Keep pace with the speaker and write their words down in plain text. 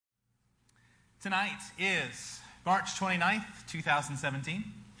Tonight is March 29th, 2017.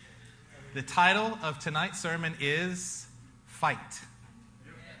 The title of tonight's sermon is Fight.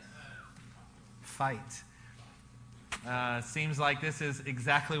 Fight. Seems like this is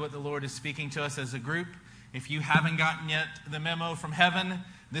exactly what the Lord is speaking to us as a group. If you haven't gotten yet the memo from heaven,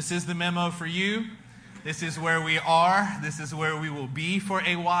 this is the memo for you. This is where we are. This is where we will be for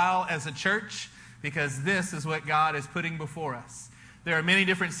a while as a church, because this is what God is putting before us. There are many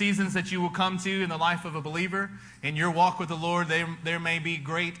different seasons that you will come to in the life of a believer. In your walk with the Lord, there may be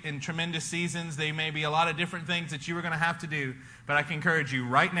great and tremendous seasons. There may be a lot of different things that you are going to have to do. But I can encourage you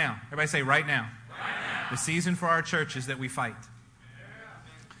right now. Everybody say right now. Right now. The season for our church is that we fight.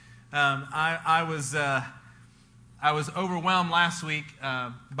 I was overwhelmed last week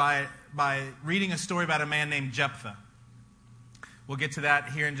by reading a story about a man named Jephthah. We'll get to that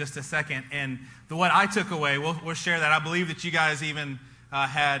here in just a second. And what I took away, we'll share that. I believe that you guys even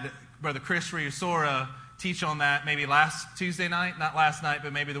had Brother Chris Riosora teach on that maybe last Tuesday night. Not last night,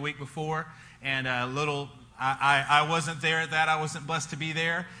 but maybe the week before. And I wasn't there at that. I wasn't blessed to be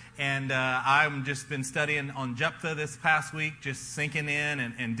there. And I've just been studying on Jephthah this past week, just sinking in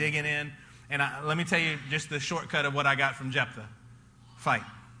and digging in. And let me tell you just the shortcut of what I got from Jephthah. Fight.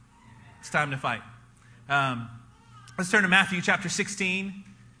 It's time to fight. Let's turn to Matthew chapter 16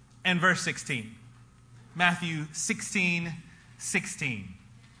 and verse 16. Matthew 16, 16.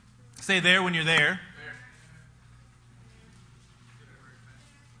 Stay there when you're there.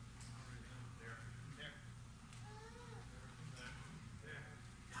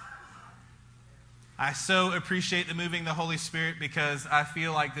 I so appreciate the moving of the Holy Spirit, because I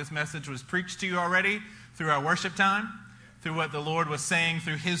feel like this message was preached to you already through our worship time, through what the Lord was saying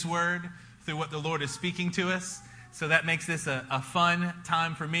through His Word, through what the Lord is speaking to us. So that makes this a fun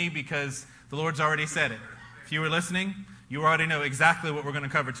time for me, because the Lord's already said it. If you were listening, you already know exactly what we're going to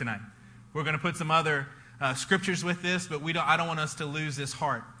cover tonight. We're going to put some other scriptures with this, but I don't want us to lose this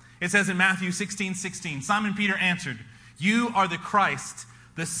heart. It says in Matthew 16, 16, Simon Peter answered, "You are the Christ,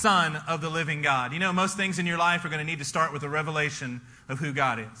 the Son of the living God." You know, most things in your life are going to need to start with a revelation of who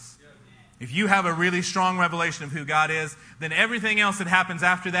God is. If you have a really strong revelation of who God is, then everything else that happens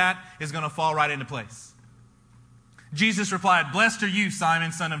after that is going to fall right into place. Jesus replied, "Blessed are you,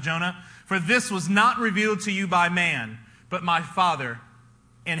 Simon, son of Jonah, for this was not revealed to you by man, but my Father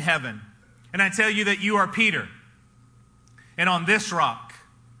in heaven. And I tell you that you are Peter, and on this rock,"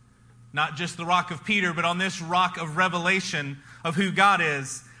 not just the rock of Peter, but on this rock of revelation of who God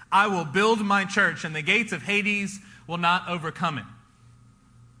is, "I will build my church, and the gates of Hades will not overcome it."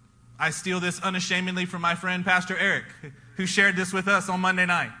 I steal this unashamedly from my friend Pastor Eric, who shared this with us on Monday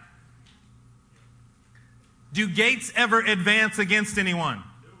night. Do gates ever advance against anyone?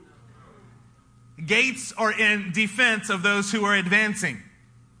 Gates are in defense of those who are advancing.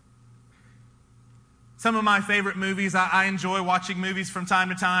 Some of my favorite movies, I enjoy watching movies from time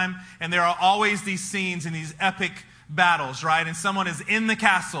to time, and there are always these scenes in these epic battles, right? And someone is in the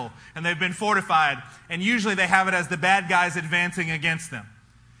castle, and they've been fortified, and usually they have it as the bad guys advancing against them.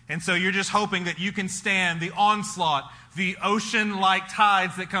 And so you're just hoping that you can stand the onslaught, the ocean-like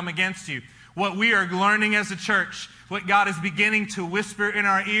tides that come against you. What we are learning as a church, what God is beginning to whisper in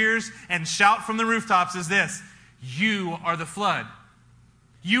our ears and shout from the rooftops is this: you are the flood.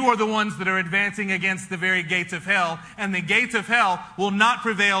 You are the ones that are advancing against the very gates of hell, and the gates of hell will not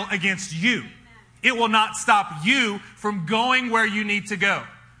prevail against you. It will not stop you from going where you need to go.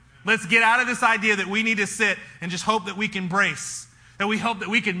 Let's get out of this idea that we need to sit and just hope that we can brace, that we hope that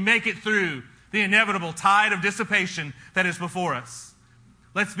we can make it through the inevitable tide of dissipation that is before us.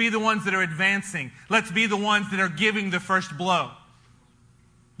 Let's be the ones that are advancing. Let's be the ones that are giving the first blow.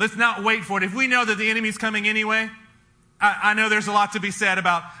 Let's not wait for it. If we know that the enemy's coming anyway, I know there's a lot to be said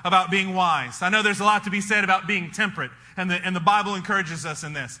about being wise. I know there's a lot to be said about being temperate. And the Bible encourages us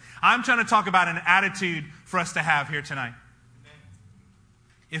in this. I'm trying to talk about an attitude for us to have here tonight.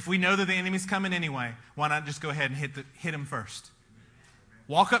 If we know that the enemy's coming anyway, why not just go ahead and hit him first?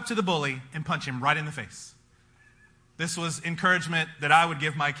 Walk up to the bully and punch him right in the face. This was encouragement that I would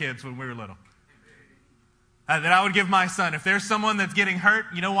give my kids when we were little. That I would give my son. If there's someone that's getting hurt,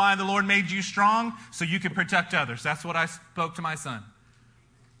 you know why the Lord made you strong? So you can protect others. That's what I spoke to my son.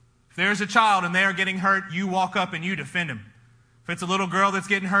 If there's a child and they are getting hurt, you walk up and you defend him. If it's a little girl that's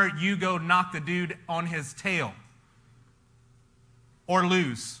getting hurt, you go knock the dude on his tail. Or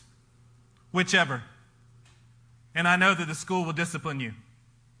lose. Whichever. And I know that the school will discipline you.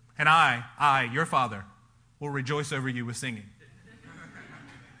 And I, your father, will rejoice over you with singing.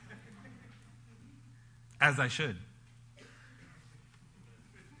 As I should.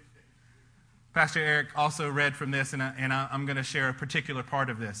 Pastor Eric also read from this, and I'm going to share a particular part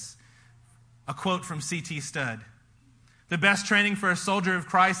of this. A quote from C.T. Studd. The best training for a soldier of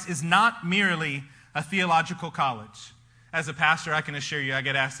Christ is not merely a theological college. As a pastor, I can assure you, I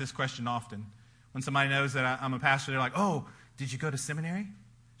get asked this question often. When somebody knows that I'm a pastor, they're like, oh, did you go to seminary?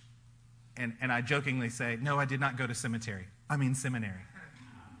 And I jokingly say, no, I did not go to cemetery. I mean seminary.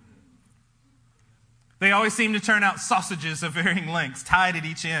 They always seem to turn out sausages of varying lengths, tied at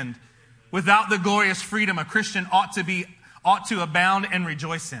each end, without the glorious freedom a Christian ought to abound and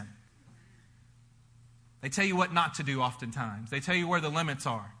rejoice in. They tell you what not to do oftentimes. They tell you where the limits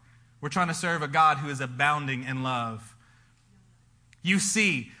are. We're trying to serve a God who is abounding in love. You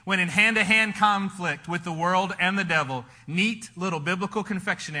see, when in hand-to-hand conflict with the world and the devil, neat little biblical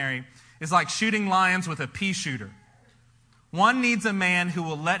confectionery is like shooting lions with a pea shooter. One needs a man who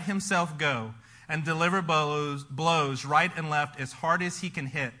will let himself go and deliver blows right and left as hard as he can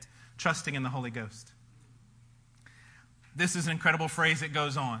hit, trusting in the Holy Ghost. This is an incredible phrase that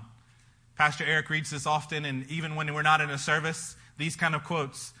goes on. Pastor Eric reads this often, and even when we're not in a service, these kind of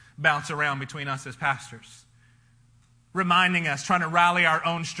quotes bounce around between us as pastors, reminding us, trying to rally our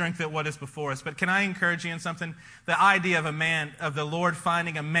own strength at what is before us. But can I encourage you in something? The idea of the Lord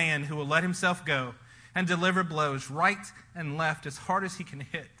finding a man who will let himself go and deliver blows right and left as hard as he can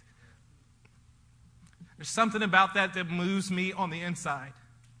hit. There's something about that moves me on the inside.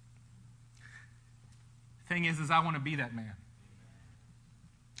 The thing is I want to be that man.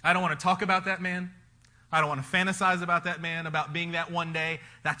 I don't want to talk about that man. I don't want to fantasize about that man, about being that one day.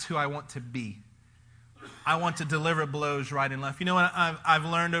 That's who I want to be. I want to deliver blows right and left. You know what I've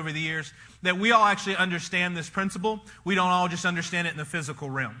learned over the years? That we all actually understand this principle. We don't all just understand it in the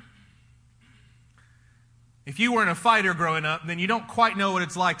physical realm. If you weren't a fighter growing up, then you don't quite know what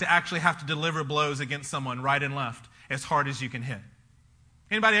it's like to actually have to deliver blows against someone right and left as hard as you can hit.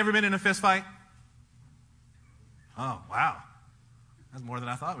 Anybody ever been in a fist fight? Oh, wow. That's more than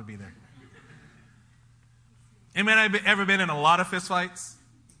I thought would be there. Anybody ever been in a lot of fist fights?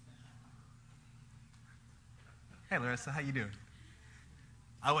 Hey, Larissa, how you doing?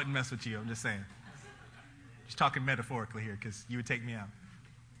 I wouldn't mess with you, I'm just saying. Just talking metaphorically here because you would take me out.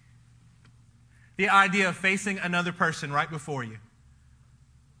 The idea of facing another person right before you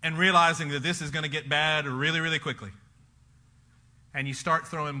and realizing that this is going to get bad really, really quickly. And you start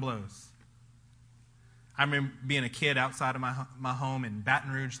throwing blows. I remember being a kid outside of my home in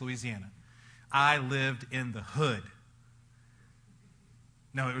Baton Rouge, Louisiana. I lived in the hood.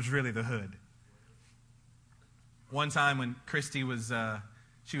 No, it was really the hood. One time when Christy was,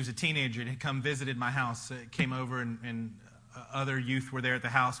 she was a teenager and had come visited my house, came over and other youth were there at the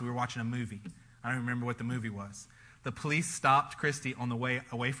house. We were watching a movie. I don't remember what the movie was. The police stopped Christy on the way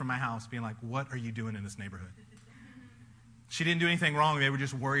away from my house being like, what are you doing in this neighborhood? She didn't do anything wrong. They were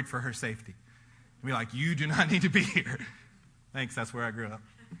just worried for her safety. And be like, you do not need to be here. Thanks, that's where I grew up.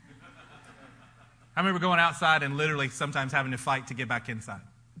 I remember going outside and literally sometimes having to fight to get back inside.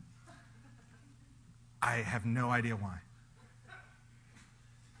 I have no idea why.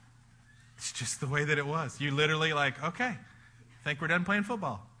 It's just the way that it was. You literally like, okay, I think we're done playing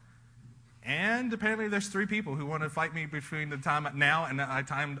football. And apparently there's 3 people who want to fight me between the time now and the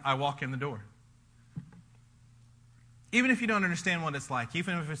time I walk in the door. Even if you don't understand what it's like,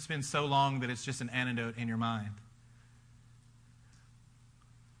 even if it's been so long that it's just an anecdote in your mind.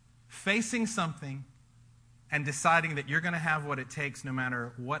 Facing something and deciding that you're going to have what it takes no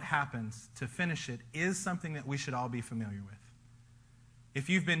matter what happens to finish it is something that we should all be familiar with. If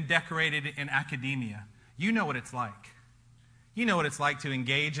you've been decorated in academia, you know what it's like. You know what it's like to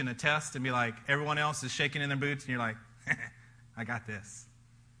engage in a test and be like, everyone else is shaking in their boots and you're like, I got this.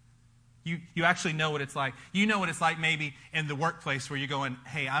 You actually know what it's like. You know what it's like maybe in the workplace where you're going,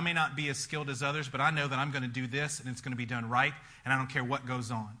 hey, I may not be as skilled as others, but I know that I'm going to do this and it's going to be done right and I don't care what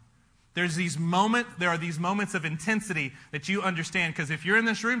goes on. There are these moments of intensity that you understand because if you're in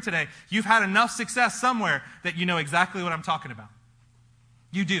this room today, you've had enough success somewhere that you know exactly what I'm talking about.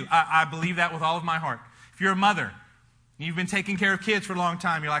 You do. I believe that with all of my heart. If you're a mother, and you've been taking care of kids for a long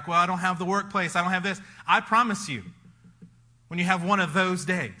time, you're like, well, I don't have the workplace, I don't have this. I promise you, when you have one of those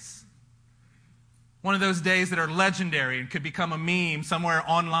days that are legendary and could become a meme somewhere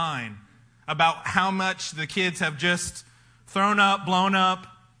online about how much the kids have just thrown up, blown up,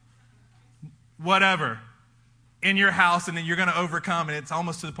 whatever, in your house, and then you're going to overcome, and it's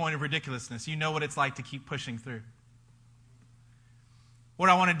almost to the point of ridiculousness. You know what it's like to keep pushing through. What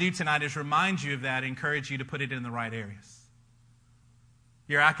I want to do tonight is remind you of that, encourage you to put it in the right areas.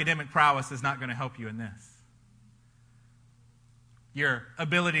 Your academic prowess is not going to help you in this. Your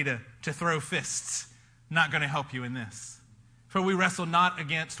ability to throw fists, not going to help you in this. For we wrestle not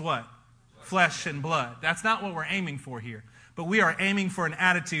against what? Flesh and blood. That's not what we're aiming for here. But we are aiming for an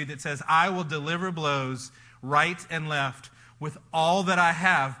attitude that says, I will deliver blows right and left with all that I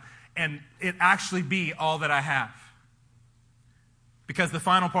have, and it actually be all that I have. Because the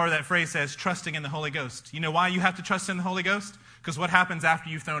final part of that phrase says, trusting in the Holy Ghost. You know why you have to trust in the Holy Ghost? Because what happens after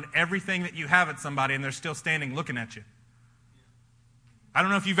you've thrown everything that you have at somebody and they're still standing looking at you? I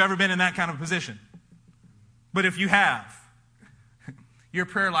don't know if you've ever been in that kind of position. But if you have, your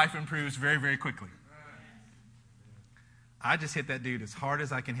prayer life improves very, very quickly. I just hit that dude as hard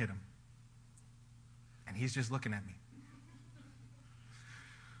as I can hit him. And he's just looking at me.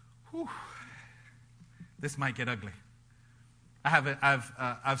 Whew. This might get ugly.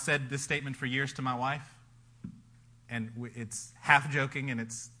 I've said this statement for years to my wife. And it's half joking and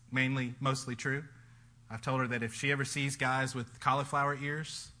it's mostly true. I've told her that if she ever sees guys with cauliflower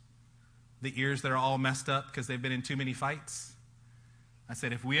ears, the ears that are all messed up because they've been in too many fights, I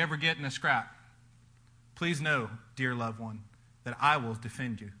said, if we ever get in a scrap, please know, dear loved one, that I will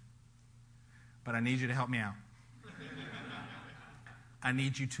defend you. But I need you to help me out. I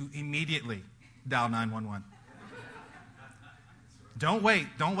need you to immediately dial 911. Don't wait.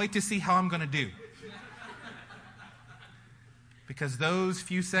 Don't wait to see how I'm going to do. Because those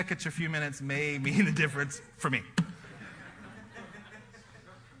few seconds or few minutes may mean a difference for me.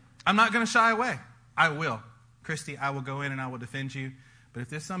 I'm not going to shy away. I will. Christy, I will go in and I will defend you. But if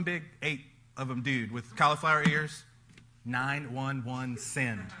there's some big 8 of them dude with cauliflower ears, 911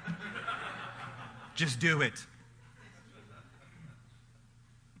 send. Just do it.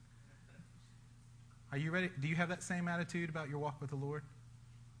 Are you ready? Do you have that same attitude about your walk with the Lord?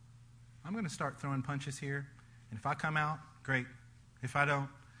 I'm going to start throwing punches here. And if I come out, great. If I don't,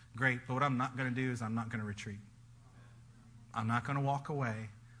 great. But what I'm not going to do is I'm not going to retreat. I'm not going to walk away.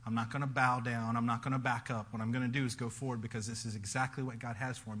 I'm not going to bow down. I'm not going to back up. What I'm going to do is go forward because this is exactly what God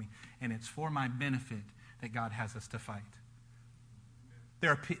has for me. And it's for my benefit that God has us to fight.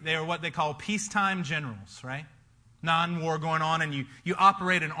 They are what they call peacetime generals, right? Non-war going on, and you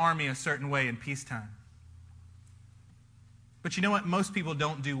operate an army a certain way in peacetime. But you know what? Most people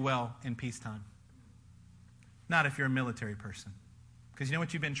don't do well in peacetime. Not if you're a military person. Because you know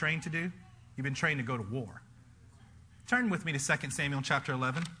what you've been trained to do? You've been trained to go to war. Turn with me to 2 Samuel chapter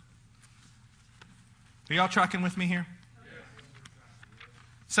 11. Are y'all tracking with me here?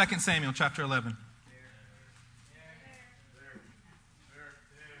 2 Samuel chapter 11.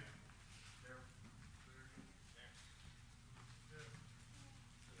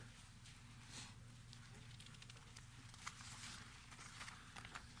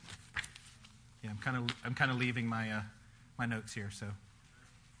 Yeah, I'm kind of leaving my notes here. So,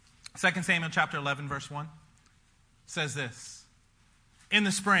 2 Samuel chapter 11, verse 1 says this: in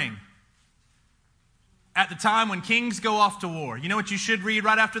the spring, at the time when kings go off to war. You know what you should read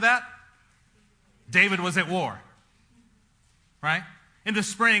right after that? David was at war. Right? In the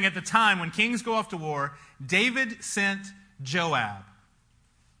spring, at the time when kings go off to war, David sent Joab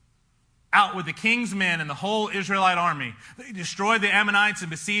out with the king's men and the whole Israelite army. They destroyed the Ammonites and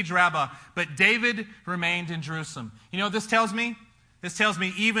besieged Rabbah, but David remained in Jerusalem. You know what this tells me? This tells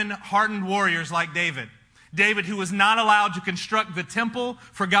me even hardened warriors like David, who was not allowed to construct the temple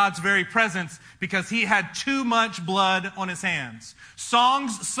for God's very presence because he had too much blood on his hands.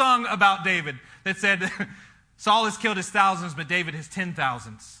 Songs sung about David that said, Saul has killed his thousands, but David his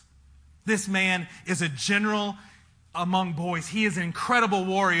 10,000s. This man is a general among boys. He is an incredible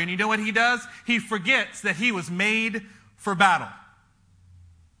warrior. And you know what he does? He forgets that he was made for battle.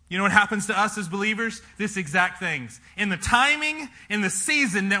 You know what happens to us as believers? This exact things. In the timing, in the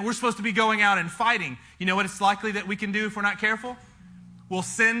season that we're supposed to be going out and fighting, you know what it's likely that we can do if we're not careful? We'll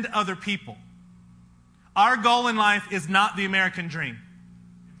send other people. Our goal in life is not the American dream.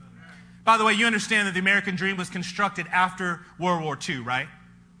 By the way, you understand that the American dream was constructed after World War II, right?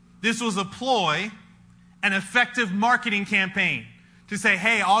 This was a ploy, an effective marketing campaign to say,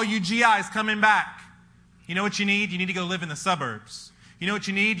 hey, all you GIs coming back. You know what you need? You need to go live in the suburbs. You know what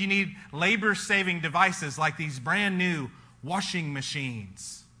you need? You need labor-saving devices like these brand new washing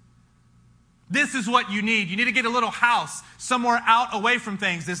machines. This is what you need. You need to get a little house somewhere out away from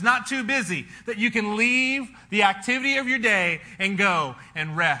things that's not too busy, that you can leave the activity of your day and go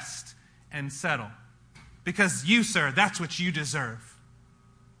and rest and settle. Because you, sir, that's what you deserve.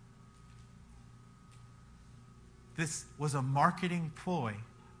 This was a marketing ploy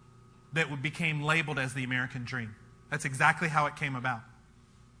that became labeled as the American dream. That's exactly how it came about.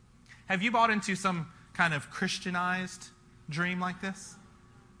 Have you bought into some kind of Christianized dream like this?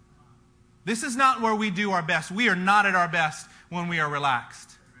 This is not where we do our best. We are not at our best when we are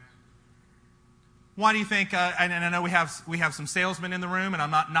relaxed. Why do you think, and I know we have some salesmen in the room, and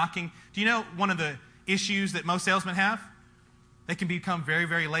I'm not knocking. Do you know one of the issues that most salesmen have? they can become very,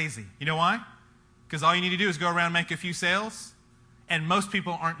 very lazy. You know why? Because all you need to do is go around and make a few sales, and most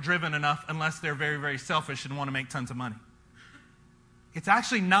people aren't driven enough unless they're very, very selfish and want to make tons of money. It's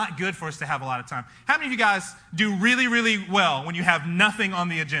actually not good for us to have a lot of time. How many of you guys do really, really well when you have nothing on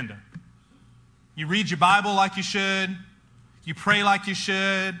the agenda? You read your Bible like you should. You pray like you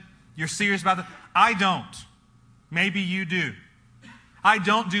should. You're serious about it. I don't. Maybe you do. I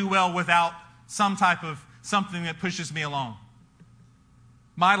don't do well without some type of something that pushes me along.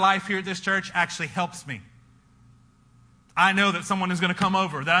 My life here at this church actually helps me. I know that someone is going to come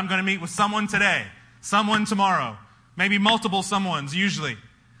over, that I'm going to meet with someone today, someone tomorrow, maybe multiple someones usually,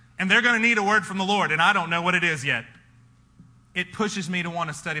 and they're going to need a word from the Lord, and I don't know what it is yet. It pushes me to want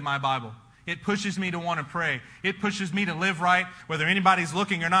to study my Bible. It pushes me to want to pray. It pushes me to live right, whether anybody's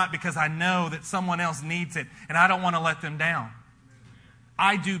looking or not, because I know that someone else needs it, and I don't want to let them down.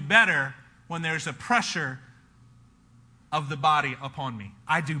 I do better when there's a pressure of the body upon me.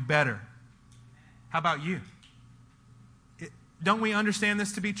 I do better. How about you? Don't we understand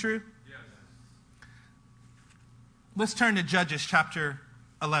this to be true? Yes. Let's turn to Judges chapter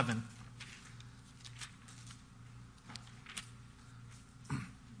 11.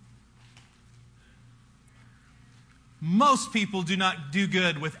 Most people do not do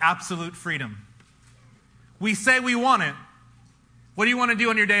good with absolute freedom. We say we want it. What do you want to do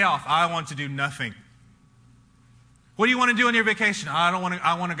on your day off? I want to do nothing. What do you want to do on your vacation? I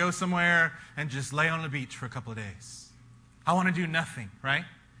want to go somewhere and just lay on the beach for a couple of days. I want to do nothing, right?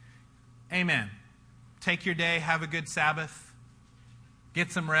 Amen. Take your day, have a good Sabbath,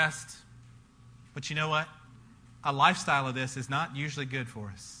 get some rest. But you know what? A lifestyle of this is not usually good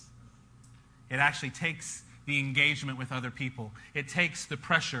for us. It actually takes the engagement with other people. It takes the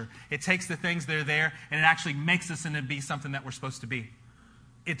pressure. It takes the things that are there, and it actually makes us into be something that we're supposed to be.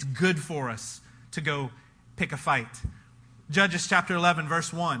 It's good for us to go pick a fight. Judges chapter 11,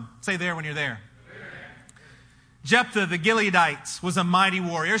 verse 1. Say there when you're there. Jephthah the Gileadite was a mighty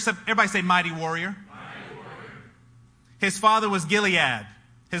warrior. Everybody say mighty warrior. Mighty warrior. His father was Gilead.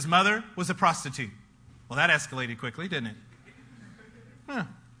 His mother was a prostitute. Well, that escalated quickly, didn't it? Huh.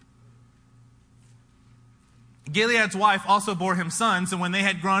 Gilead's wife also bore him sons, and when they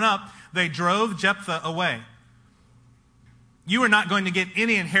had grown up, they drove Jephthah away. You are not going to get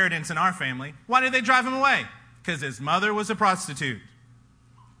any inheritance in our family. Why did they drive him away? Because his mother was a prostitute.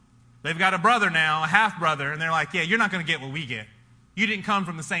 They've got a brother now, a half-brother, and they're like, yeah, you're not going to get what we get. You didn't come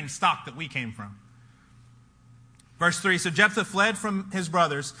from the same stock that we came from. Verse 3, so Jephthah fled from his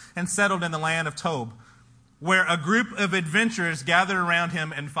brothers and settled in the land of Tob, where a group of adventurers gathered around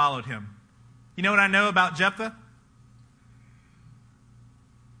him and followed him. You know what I know about Jephthah?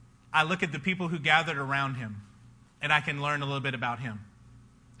 I look at the people who gathered around him, and I can learn a little bit about him.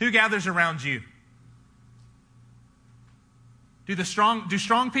 Who gathers around you? Do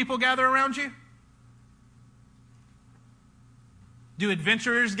strong people gather around you? Do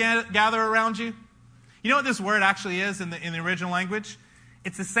adventurers gather around you? You know what this word actually is in the original language?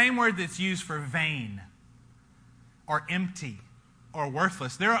 It's the same word that's used for vain or empty or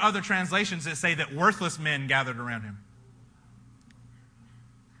worthless. There are other translations that say that worthless men gathered around him.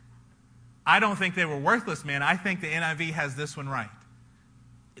 I don't think they were worthless men. I think the NIV has this one right.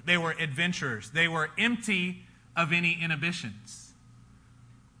 They were adventurers. They were empty of any inhibitions.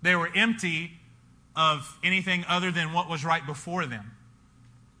 They were empty of anything other than what was right before them.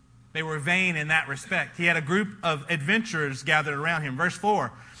 They were vain in that respect. He had a group of adventurers gathered around him. Verse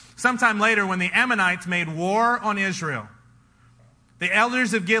 4, sometime later when the Ammonites made war on Israel, the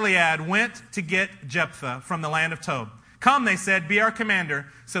elders of Gilead went to get Jephthah from the land of Tob. Come, they said, be our commander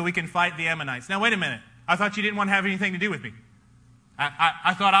so we can fight the Ammonites. Now, wait a minute. I thought you didn't want to have anything to do with me.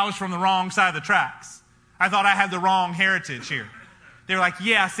 I thought I was from the wrong side of the tracks. I thought I had the wrong heritage here. They were like,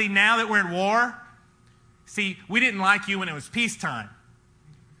 yeah, see, now that we're in war, see, we didn't like you when it was peacetime.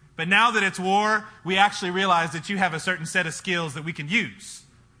 But now that it's war, we actually realize that you have a certain set of skills that we can use.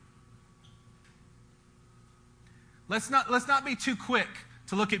 Let's not be too quick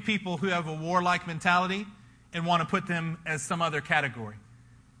to look at people who have a warlike mentality and want to put them as some other category.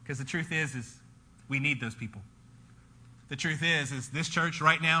 Because the truth is we need those people. The truth is this church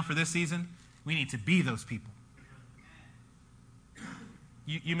right now for this season, we need to be those people.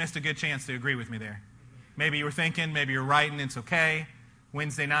 You missed a good chance to agree with me there. Maybe you were thinking, maybe you're writing, it's okay.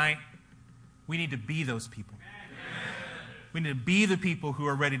 Wednesday night, we need to be those people. We need to be the people who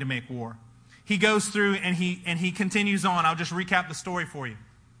are ready to make war. He goes through and he continues on. I'll just recap the story for you.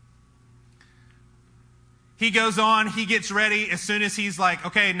 He goes on, he gets ready as soon as he's like,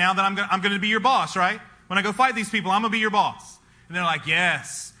 okay, now that I'm going to be your boss, right? When I go fight these people, I'm going to be your boss. And they're like,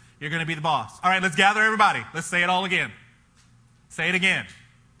 yes, you're going to be the boss. All right, let's gather everybody. Let's say it all again. Say it again.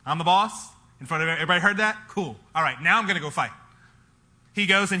 I'm the boss. In front of everybody heard that? Cool. All right, now I'm going to go fight. He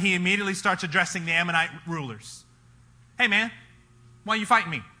goes and he immediately starts addressing the Ammonite rulers. Hey, man, why are you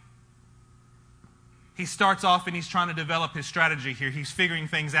fighting me? He starts off and he's trying to develop his strategy here. He's figuring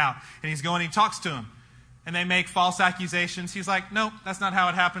things out. And he's going and he talks to them. And they make false accusations. He's like, nope, that's not how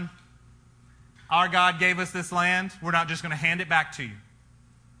it happened. Our God gave us this land. We're not just going to hand it back to you.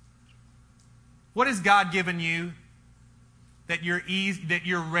 What has God given you that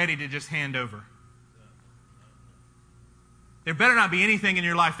you're ready to just hand over? There better not be anything in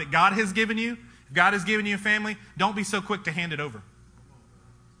your life that God has given you. If God has given you a family, don't be so quick to hand it over.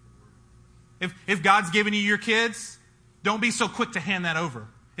 If God's given you your kids, don't be so quick to hand that over.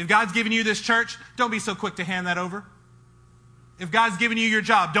 If God's given you this church, don't be so quick to hand that over. If God's given you your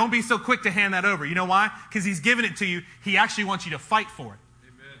job, don't be so quick to hand that over. You know why? Because He's given it to you. He actually wants you to fight for it.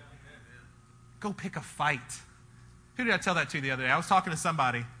 Amen. Go pick a fight. Who did I tell that to the other day? I was talking to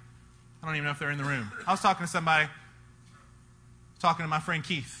somebody. I don't even know if they're in the room. I was talking to somebody, talking to my friend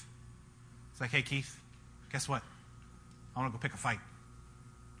Keith. It's like, hey, Keith, guess what? I want to go pick a fight.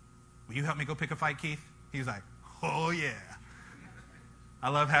 Will you help me go pick a fight, Keith? He was like, oh, yeah. I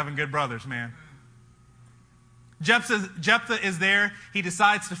love having good brothers, man. Jephthah is there. He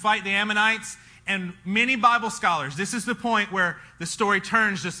decides to fight the Ammonites. And many Bible scholars, this is the point where the story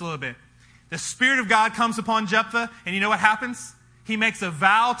turns just a little bit. The Spirit of God comes upon Jephthah, and you know what happens? He makes a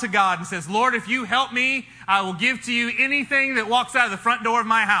vow to God and says, Lord, if you help me, I will give to you anything that walks out of the front door of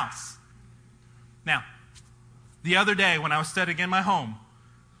my house. Now, the other day when I was studying in my home,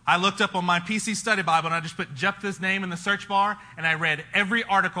 I looked up on my PC study Bible and I just put Jephthah's name in the search bar and I read every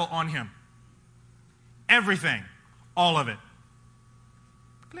article on him. Everything. All of it.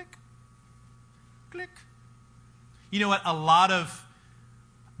 Click. Click. You know what a lot of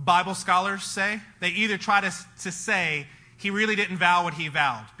Bible scholars say? They either try to say he really didn't vow what he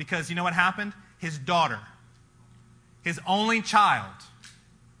vowed. Because you know what happened? His daughter, his only child,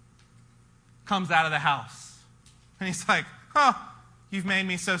 comes out of the house. And he's like, you've made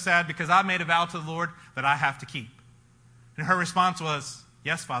me so sad because I made a vow to the Lord that I have to keep. And her response was,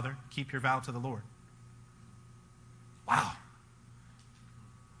 yes, Father, keep your vow to the Lord. Wow.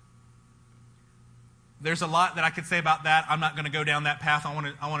 There's a lot that I could say about that. I'm not going to go down that path. I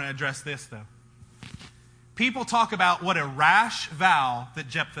want to address this, though. People talk about what a rash vow that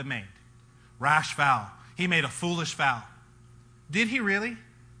Jephthah made. Rash vow. He made a foolish vow. Did he really?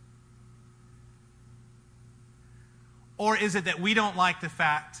 Or is it that we don't like the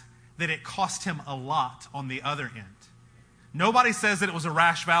fact that it cost him a lot on the other end? Nobody says that it was a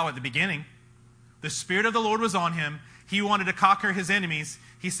rash vow at the beginning. The Spirit of the Lord was on him. He wanted to conquer his enemies.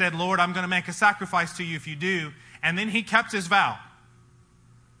 He said, Lord, I'm going to make a sacrifice to you if you do. And then he kept his vow.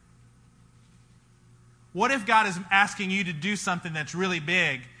 What if God is asking you to do something that's really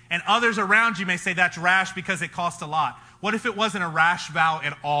big, and others around you may say that's rash because it cost a lot? What if it wasn't a rash vow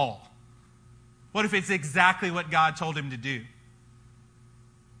at all? What if it's exactly what God told him to do?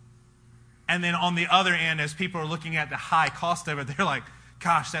 And then on the other end, as people are looking at the high cost of it, they're like,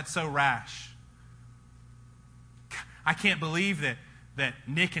 gosh, that's so rash. I can't believe that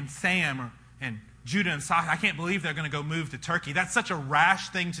Nick and Sam and Judah and Sasha, I can't believe they're going to go move to Turkey. That's such a rash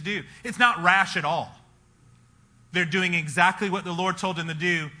thing to do. It's not rash at all. They're doing exactly what the Lord told them to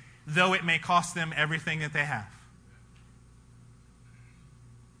do, though it may cost them everything that they have.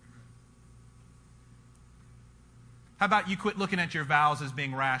 How about you quit looking at your vows as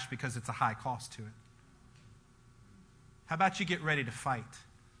being rash because it's a high cost to it? How about you get ready to fight?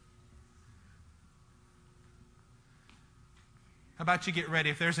 How about you get ready?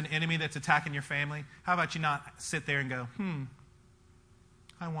 If there's an enemy that's attacking your family, how about you not sit there and go,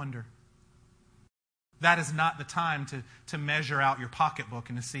 I wonder. That is not the time to measure out your pocketbook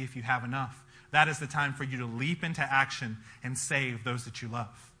and to see if you have enough. That is the time for you to leap into action and save those that you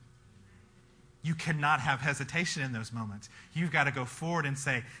love. You cannot have hesitation in those moments. You've got to go forward and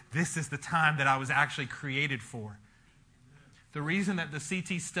say, this is the time that I was actually created for. The reason that the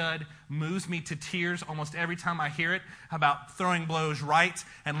CT stud moves me to tears almost every time I hear it about throwing blows right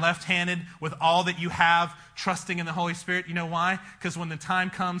and left-handed with all that you have, trusting in the Holy Spirit, you know why? Because when the time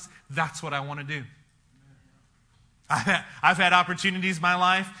comes, that's what I want to do. I've had opportunities in my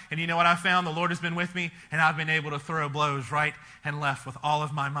life, and you know what I found? The Lord has been with me, and I've been able to throw blows right and left with all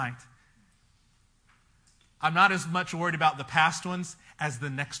of my might. I'm not as much worried about the past ones as the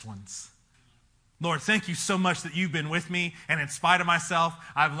next ones. Lord, thank you so much that you've been with me, and in spite of myself,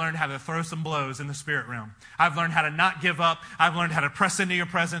 I've learned how to throw some blows in the spirit realm. I've learned how to not give up. I've learned how to press into your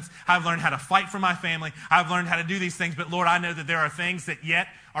presence. I've learned how to fight for my family. I've learned how to do these things, but Lord, I know that there are things that yet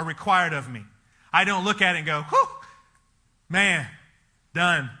are required of me. I don't look at it and go, whew, Man,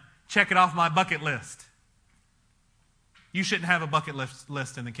 done. Check it off my bucket list. You shouldn't have a bucket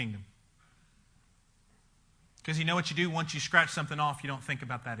list in the kingdom. Because you know what you do? Once you scratch something off, you don't think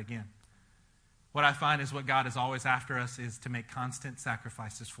about that again. What I find is what God is always after us is to make constant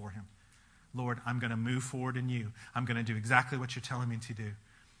sacrifices for him. Lord, I'm going to move forward in you. I'm going to do exactly what you're telling me to do.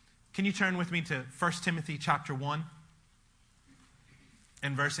 Can you turn with me to 1 Timothy chapter 1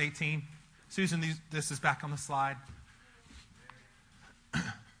 and verse 18? Susan, this is back on the slide.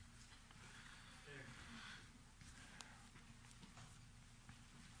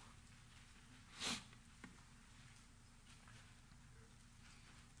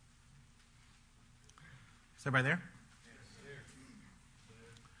 Is everybody there?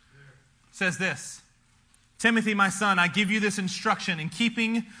 It says this, Timothy, my son, I give you this instruction in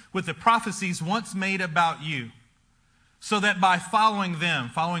keeping with the prophecies once made about you, so that by following them,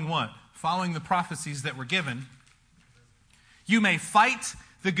 following what? Following the prophecies that were given, you may fight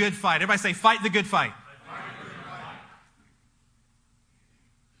the good fight. Everybody say, fight the good fight.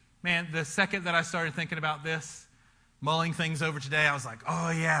 Man, the second that I started thinking about this, mulling things over today, I was like,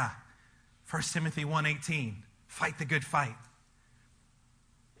 oh yeah, 1 Timothy 1:18, fight the good fight.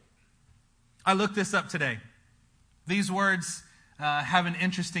 I looked this up today. These words have an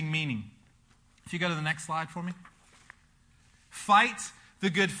interesting meaning. If you go to the next slide for me. Fight the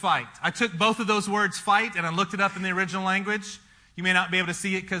good fight. I took both of those words, fight, and I looked it up in the original language. You may not be able to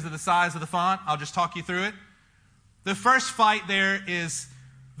see it because of the size of the font. I'll just talk you through it. The first fight there is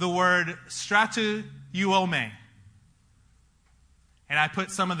the word strateuomai. And I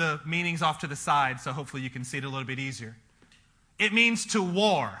put some of the meanings off to the side, so hopefully you can see it a little bit easier. It means to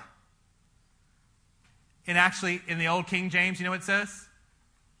war. And actually, in the old King James, you know what it says?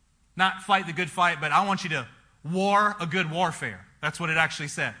 Not fight the good fight, but I want you to war a good warfare. That's what it actually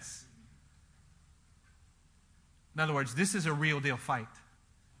says. In other words, this is a real deal fight.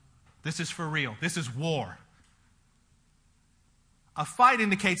 This is for real. This is war. A fight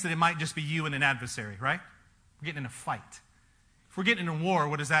indicates that it might just be you and an adversary, right? We're getting in a fight. If we're getting in a war,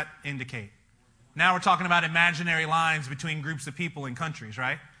 what does that indicate? Now we're talking about imaginary lines between groups of people and countries,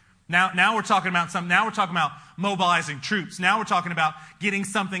 right? Now we're talking about something. Now we're talking about mobilizing troops. Now we're talking about getting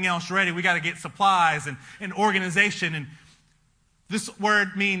something else ready. We got to get supplies and organization. And this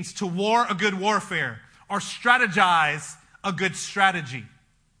word means to war a good warfare or strategize a good strategy.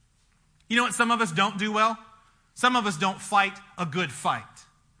 You know what some of us don't do well? Some of us don't fight a good fight.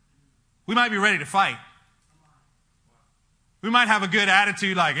 We might be ready to fight. We might have a good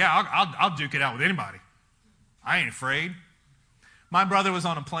attitude like, yeah, I'll duke it out with anybody. I ain't afraid. My brother was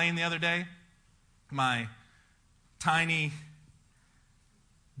on a plane the other day. My tiny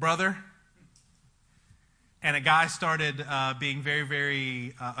brother. And a guy started being very,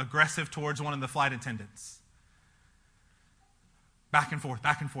 very aggressive towards one of the flight attendants. Back and forth,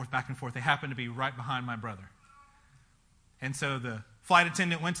 back and forth, back and forth. They happened to be right behind my brother. And so the flight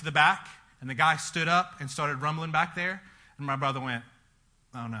attendant went to the back, and the guy stood up and started rumbling back there. And my brother went,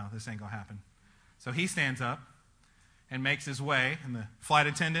 oh no, this ain't going to happen. So he stands up and makes his way, and the flight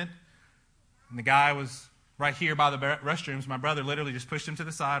attendant and the guy was right here by the restrooms. My brother literally just pushed him to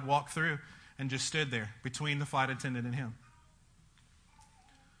the side, walked through, and just stood there between the flight attendant and him.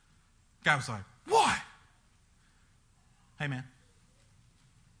 Guy was like, what? Hey man,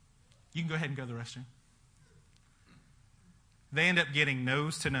 you can go ahead and go to the restroom. They end up getting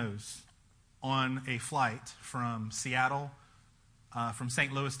nose to nose on a flight from Seattle, from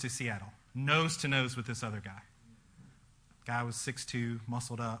St. Louis to Seattle. Nose to nose with this other guy. Guy was 6'2",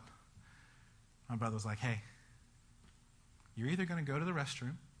 muscled up. My brother was like, hey, you're either going to go to the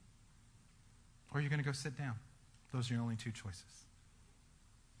restroom or you're going to go sit down. Those are your only two choices.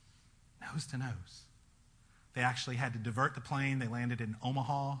 Nose to nose. They actually had to divert the plane. They landed in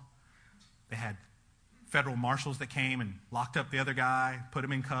Omaha. They had federal marshals that came and locked up the other guy, put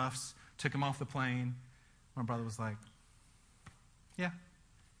him in cuffs, took him off the plane. My brother was like, yeah.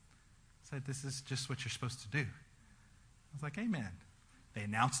 Said, this is just what you're supposed to do. I was like, amen. They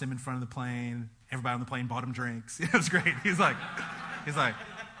announced him in front of the plane. Everybody on the plane bought him drinks. It was great. He's like, I'd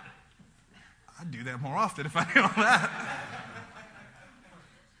do that more often if I knew all that.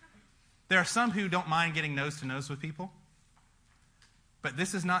 There are some who don't mind getting nose to nose with people. But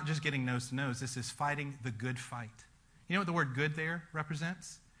this is not just getting nose to nose. This is fighting the good fight. You know what the word good there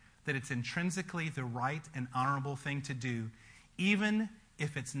represents? That it's intrinsically the right and honorable thing to do, even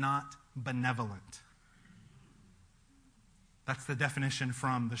if it's not benevolent. That's the definition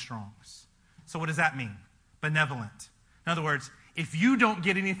from the Strong's. So what does that mean? Benevolent. In other words, if you don't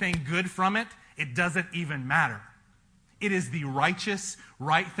get anything good from it, it doesn't even matter. It is the righteous,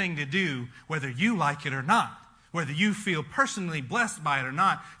 right thing to do, whether you like it or not. whether you feel personally blessed by it or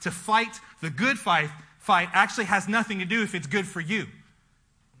not, to fight the good fight actually has nothing to do if it's good for you.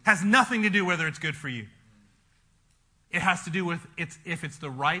 Has nothing to do whether it's good for you. It has to do with if it's the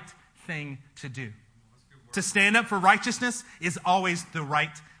right thing to do. To stand up for righteousness is always the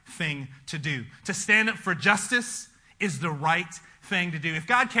right thing to do. To stand up for justice is the right thing to do. If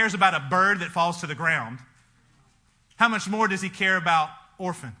God cares about a bird that falls to the ground, how much more does he care about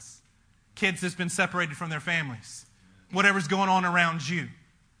orphans, kids that's been separated from their families, whatever's going on around you?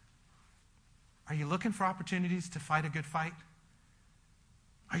 Are you looking for opportunities to fight a good fight?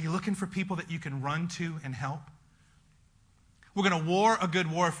 Are you looking for people that you can run to and help? We're going to war a good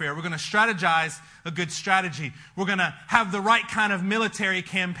warfare. We're going to strategize a good strategy. We're going to have the right kind of military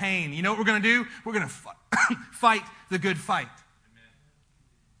campaign. You know what we're going to do? We're going to fight the good fight.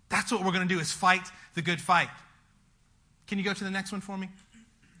 That's what we're going to do, is fight the good fight. Can you go to the next one for me?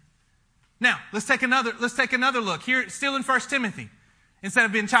 Now, let's take another look. Here, still in 1 Timothy. Instead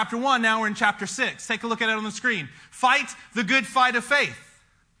of being chapter 1, now we're in chapter 6. Take a look at it on the screen. Fight the good fight of faith.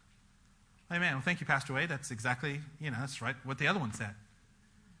 Amen. Well, thank you, Pastor Wade. That's exactly, that's right what the other one said.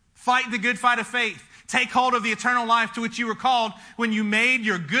 Fight the good fight of faith. Take hold of the eternal life to which you were called when you made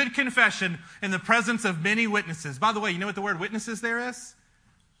your good confession in the presence of many witnesses. By the way, you know what the word witnesses there is?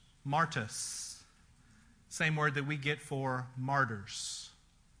 Martus. Same word that we get for martyrs.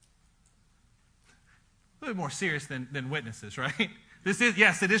 A little bit more serious than witnesses, right?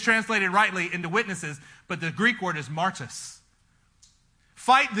 It is translated rightly into witnesses, but the Greek word is martus.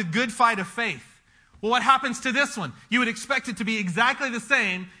 Fight the good fight of faith. Well, what happens to this one? You would expect it to be exactly the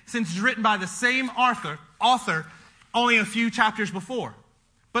same, since it's written by the same author only a few chapters before.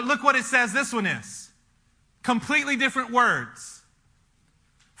 But look what it says this one is. Completely different words.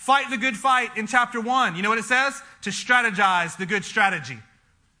 Fight the good fight in chapter 1. You know what it says? To strategize the good strategy.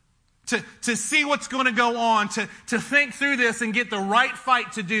 To see what's going to go on, to think through this and get the right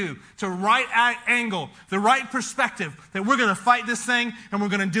fight to do, to right angle, the right perspective, that we're going to fight this thing and we're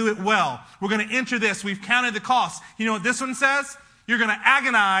going to do it well. We're going to enter this. We've counted the cost. You know what this one says? You're going to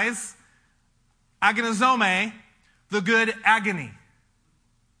agonizome, the good agony.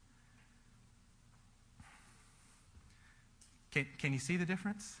 Can you see the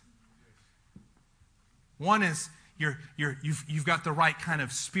difference? One is you've got the right kind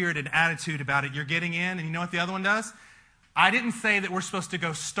of spirit and attitude about it. You're getting in, and you know what the other one does? I didn't say that we're supposed to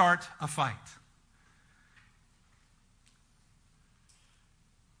go start a fight.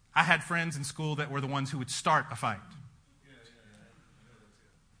 I had friends in school that were the ones who would start a fight.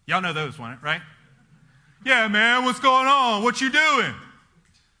 Y'all know those, right? Yeah, man, what's going on? What you doing?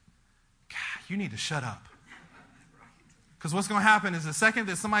 God, you need to shut up. Because what's going to happen is the second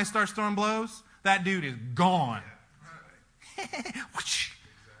that somebody starts throwing blows, that dude is gone.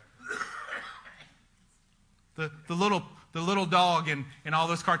 the little dog in all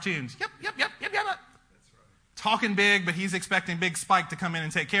those cartoons. Yep. Talking big, but he's expecting Big Spike to come in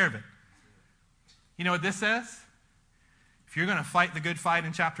and take care of it. You know what this says? If you're going to fight the good fight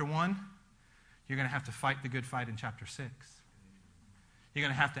in chapter 1, you're going to have to fight the good fight in chapter 6. You're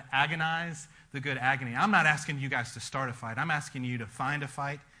going to have to agonize the good agony. I'm not asking you guys to start a fight. I'm asking you to find a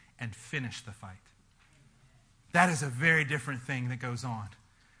fight and finish the fight. That is a very different thing that goes on.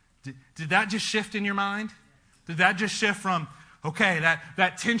 Did that just shift in your mind? Did that just shift from, okay,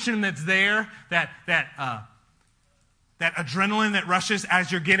 that tension that's there, that adrenaline that rushes as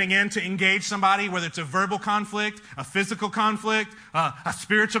you're getting in to engage somebody, whether it's a verbal conflict, a physical conflict, a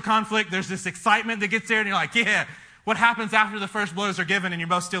spiritual conflict, there's this excitement that gets there and you're like, yeah. What happens after the first blows are given and you're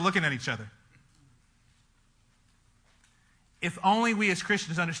both still looking at each other? If only we as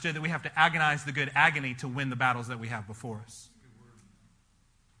Christians understood that we have to agonize the good agony to win the battles that we have before us.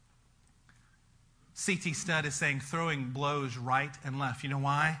 C.T. Studd is saying throwing blows right and left. You know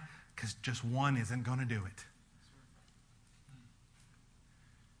why? Because just one isn't going to do it.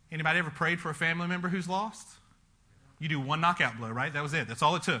 Anybody ever prayed for a family member who's lost? You do one knockout blow, right? That was it. That's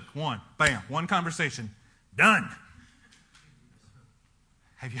all it took. One. Bam. One conversation. Done.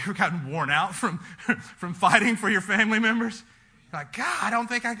 Have you ever gotten worn out from fighting for your family members? You're like, God, I don't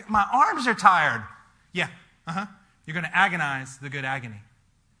think my arms are tired. Yeah, You're going to agonize the good agony.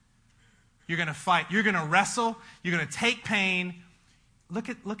 You're going to fight. You're going to wrestle. You're going to take pain. Look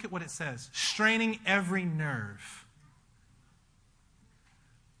at what it says. Straining every nerve.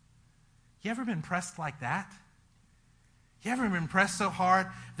 You ever been pressed like that? You ever been pressed so hard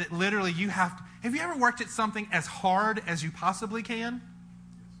that literally you have you ever worked at something as hard as you possibly can?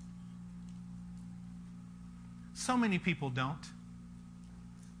 So many people don't.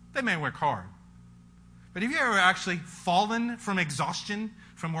 They may work hard. But have you ever actually fallen from exhaustion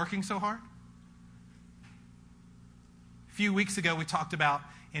from working so hard? A few weeks ago, we talked about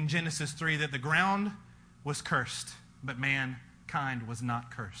in Genesis 3 that the ground was cursed, but mankind was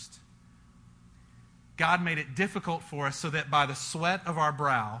not cursed. God made it difficult for us so that by the sweat of our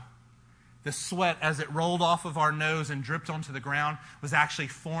brow, the sweat as it rolled off of our nose and dripped onto the ground was actually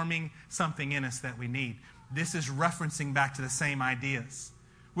forming something in us that we need. This is referencing back to the same ideas.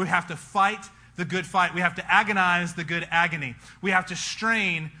 We have to fight the good fight. We have to agonize the good agony. We have to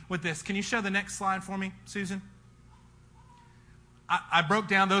strain with this. Can you show the next slide for me, Susan? I broke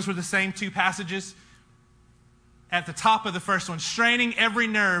down, those were the same two passages. At the top of the first one, straining every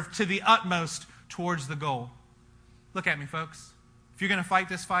nerve to the utmost towards the goal. Look at me, folks. If you're going to fight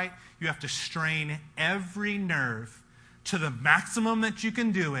this fight, you have to strain every nerve to the maximum that you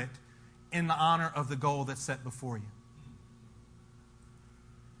can do it in the honor of the goal that's set before you.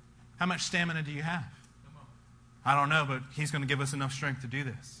 How much stamina do you have? I don't know, but He's going to give us enough strength to do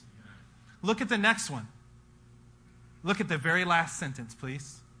this. Look at the next one. Look at the very last sentence,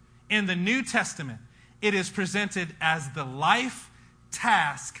 please. In the New Testament, it is presented as the life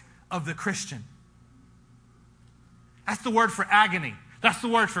task of the Christian. That's the word for agony. That's the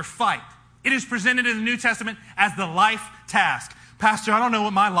word for fight. It is presented in the New Testament as the life task. Pastor, I don't know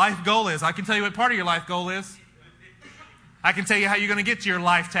what my life goal is. I can tell you what part of your life goal is. I can tell you how you're going to get to your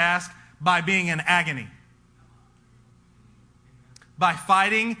life task by being in agony. By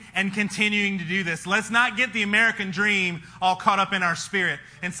fighting and continuing to do this. Let's not get the American dream all caught up in our spirit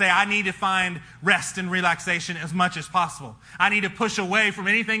and say, I need to find rest and relaxation as much as possible. I need to push away from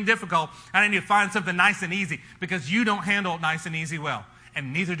anything difficult. I need to find something nice and easy, because you don't handle it nice and easy well,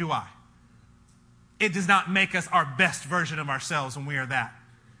 and neither do I. It does not make us our best version of ourselves when we are that.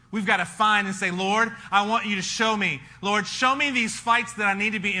 We've got to find and say, Lord, I want you to show me. Lord, show me these fights that I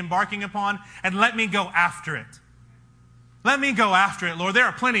need to be embarking upon, and let me go after it. Let me go after it, Lord. There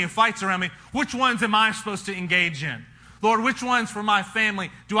are plenty of fights around me. Which ones am I supposed to engage in? Lord, which ones for my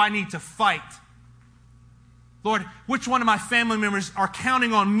family do I need to fight? Lord, which one of my family members are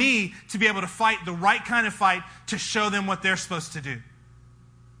counting on me to be able to fight the right kind of fight to show them what they're supposed to do?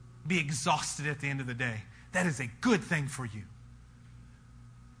 Be exhausted at the end of the day. That is a good thing for you.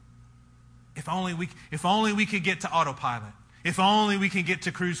 If only we could get to autopilot. If only we can get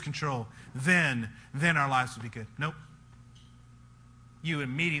to cruise control. Then our lives would be good. Nope. You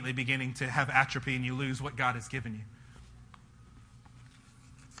immediately beginning to have atrophy and you lose what God has given you.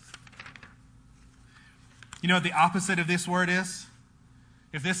 You know what the opposite of this word is?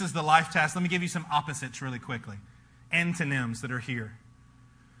 If this is the life task, let me give you some opposites really quickly. Antonyms that are here.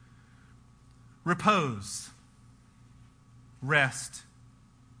 Repose, rest,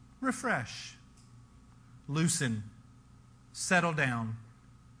 refresh, loosen, settle down,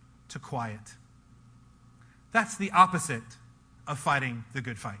 to quiet. That's the opposite of fighting the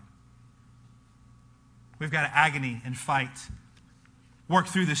good fight. We've got to agony and fight, work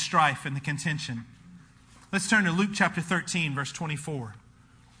through the strife and the contention. Let's turn to Luke chapter 13, verse 24.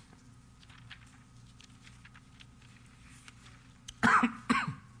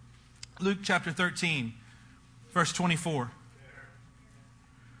 Luke chapter 13, verse 24.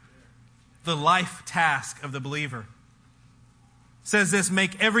 The life task of the believer says this: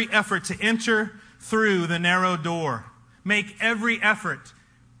 make every effort to enter through the narrow door. Make every effort.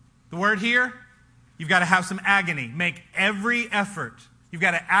 The word here, you've got to have some agony. Make every effort. You've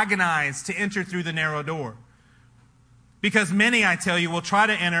got to agonize to enter through the narrow door. Because many, I tell you, will try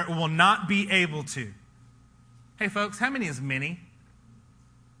to enter and will not be able to. Hey folks, how many is many?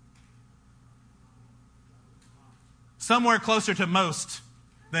 Somewhere closer to most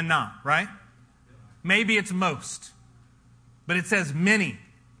than not, right? Maybe it's most. But it says many.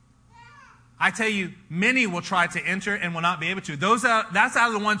 I tell you, many will try to enter and will not be able to. That's out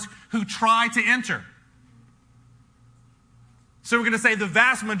of the ones who try to enter. So we're going to say the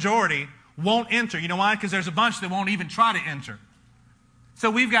vast majority won't enter. You know why? Because there's a bunch that won't even try to enter. So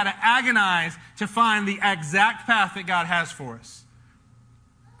we've got to agonize to find the exact path that God has for us.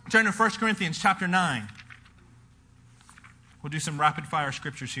 Turn to 1 Corinthians chapter 9. We'll do some rapid fire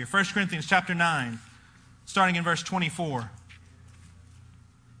scriptures here. 1 Corinthians chapter 9, starting in verse 24.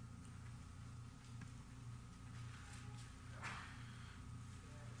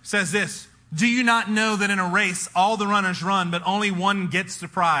 Says this: do you not know that in a race all the runners run, but only one gets the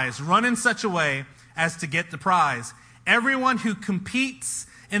prize? Run in such a way as to get the prize. Everyone who competes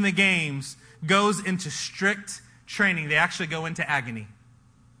in the games goes into strict training. They actually go into agony.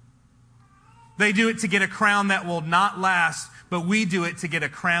 They do it to get a crown that will not last, but we do it to get a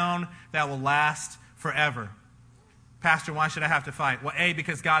crown that will last forever. Pastor, why should I have to fight? Well, A,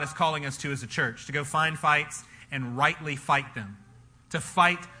 because God is calling us to as a church, to go find fights and rightly fight them. To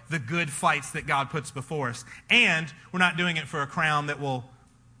fight the good fights that God puts before us. And we're not doing it for a crown that will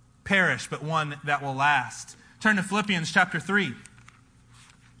perish, but one that will last. Turn to Philippians chapter 3.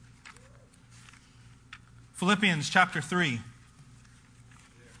 Philippians chapter 3.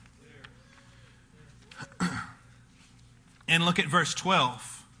 And look at verse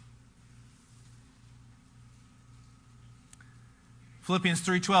 12. Philippians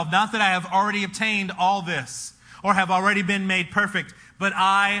 3:12. Not that I have already obtained all this, or have already been made perfect, but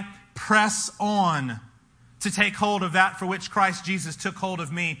I press on to take hold of that for which Christ Jesus took hold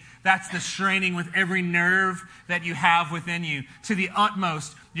of me. That's the straining with every nerve that you have within you. To the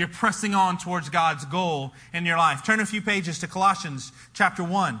utmost, you're pressing on towards God's goal in your life. Turn a few pages to Colossians chapter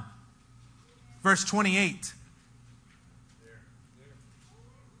 1, verse 28.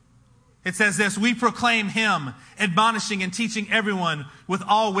 It says this, we proclaim Him, admonishing and teaching everyone with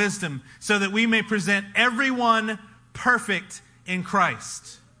all wisdom, so that we may present everyone perfect in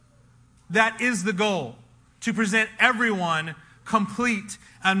Christ. That is the goal, to present everyone complete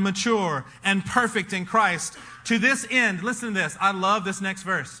and mature and perfect in Christ. To this end, listen to this, I love this next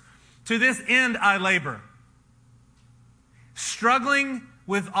verse. To this end I labor, struggling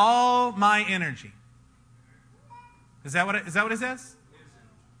with all my energy. Is that what it says?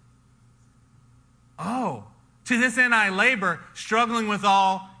 Oh, to this end I labor, struggling with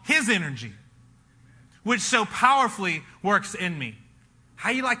all His energy, which so powerfully works in me. How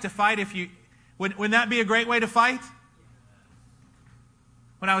you like to fight if you... Wouldn't that be a great way to fight?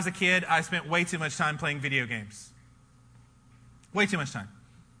 When I was a kid, I spent way too much time playing video games. Way too much time.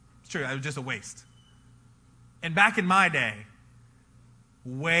 It's true, it was just a waste. And back in my day,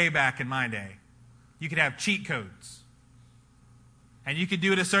 way back in my day, you could have cheat codes. And you could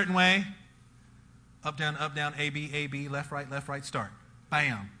do it a certain way. Up, down, A, B, left, right, start.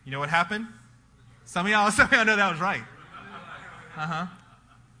 Bam. You know what happened? Some of y'all know that was right. Uh-huh.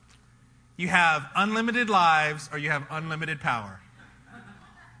 You have unlimited lives or you have unlimited power.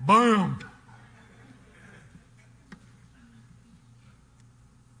 Boom.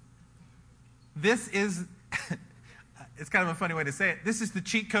 This is, it's kind of a funny way to say it. This is the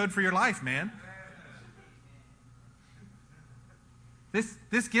cheat code for your life, man.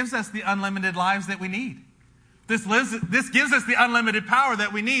 This gives us the unlimited lives that we need. This gives us the unlimited power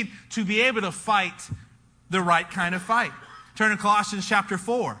that we need to be able to fight the right kind of fight. Turn to Colossians chapter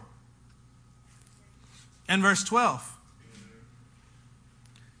 4 and verse 12.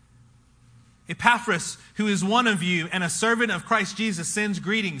 Epaphras, who is one of you and a servant of Christ Jesus, sends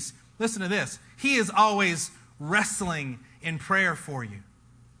greetings. Listen to this. He is always wrestling in prayer for you.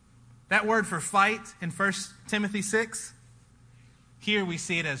 That word for fight in 1 Timothy 6, here we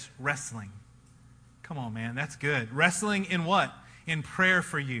see it as wrestling. Come on, man, that's good. Wrestling in what? In prayer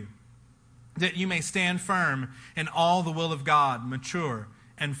for you, that you may stand firm in all the will of God, mature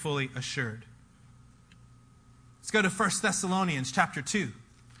and fully assured. Let's go to 1 Thessalonians chapter 2.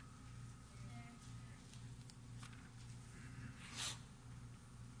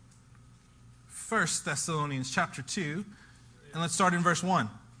 First Thessalonians chapter 2, and let's start in verse 1.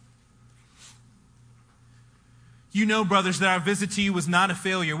 You know, brothers, that our visit to you was not a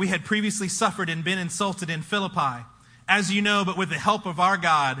failure. We had previously suffered and been insulted in Philippi. As you know, but with the help of our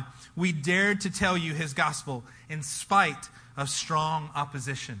God, we dared to tell you His gospel in spite of strong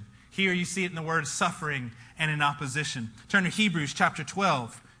opposition. Here you see it in the word suffering and in opposition. Turn to Hebrews chapter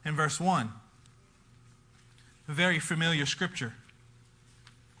 12 and verse 1. A very familiar scripture.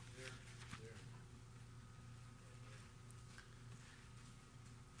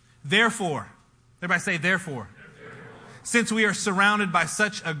 Therefore, everybody say therefore. Since we are surrounded by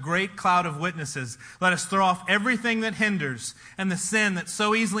such a great cloud of witnesses, let us throw off everything that hinders and the sin that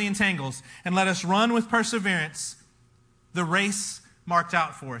so easily entangles, and let us run with perseverance the race marked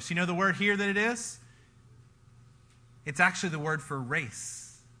out for us. You know the word here that it is? It's actually the word for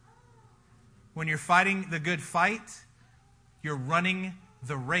race. When you're fighting the good fight, you're running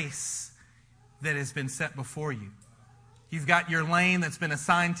the race that has been set before you. You've got your lane that's been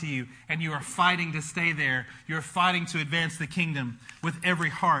assigned to you, and you are fighting to stay there. You're fighting to advance the kingdom with every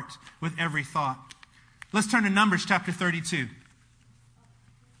heart, with every thought. Let's turn to Numbers chapter 32.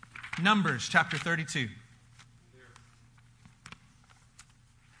 Numbers chapter 32.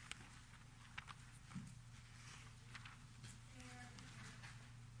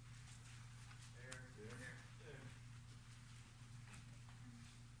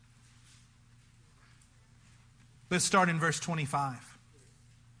 Let's start in verse 25.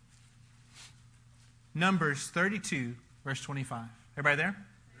 Numbers 32, verse 25. Everybody there?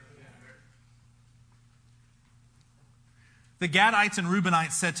 The Gadites and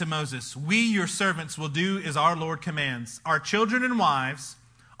Reubenites said to Moses, "We, your servants, will do as our Lord commands. Our children and wives,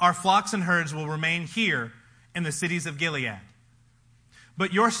 Our flocks and herds will remain here in the cities of Gilead.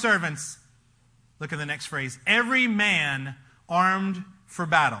 But your servants," look at the next phrase, "every man armed for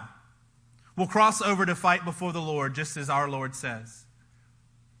battle will cross over to fight before the Lord, just as our Lord says."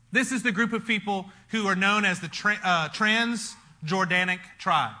 This is the group of people who are known as the Transjordanic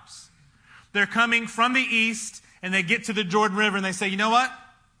tribes. They're coming from the east, and they get to the Jordan River, and they say, "You know what?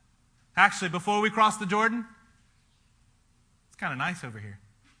 Actually, before we cross the Jordan, it's kind of nice over here.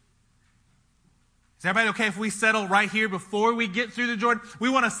 Is everybody okay if we settle right here before we get through the Jordan? We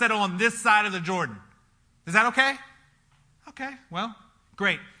want to settle on this side of the Jordan. Is that okay?" Okay, well,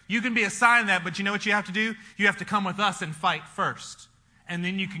 great. You can be assigned that, but you know what you have to do? You have to come with us and fight first. And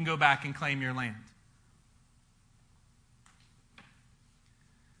then you can go back and claim your land.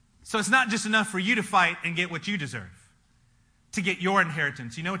 So it's not just enough for you to fight and get what you deserve, to get your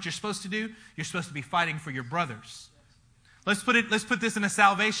inheritance. You know what you're supposed to do? You're supposed to be fighting for your brothers. Let's put this in a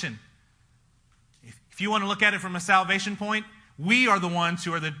salvation. If you want to look at it from a salvation point, we are the ones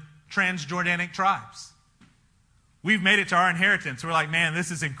who are the Transjordanic tribes. We've made it to our inheritance. We're like, man,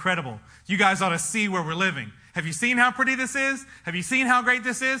 this is incredible. You guys ought to see where we're living. Have you seen how pretty this is? Have you seen how great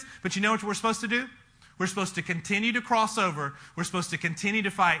this is? But you know what we're supposed to do? We're supposed to continue to cross over. We're supposed to continue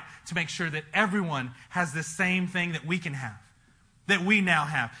to fight to make sure that everyone has the same thing that we can have, that we now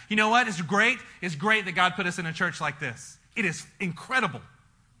have. You know what? It's great. It's great that God put us in a church like this. It is incredible.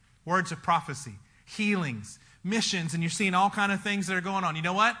 Words of prophecy, healings, missions, and you're seeing all kinds of things that are going on. You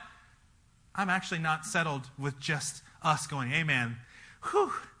know what? I'm actually not settled with just us going, "Amen.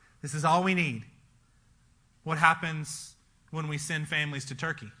 Whew, this is all we need." What happens when we send families to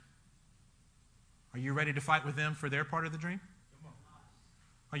Turkey? Are you ready to fight with them for their part of the dream?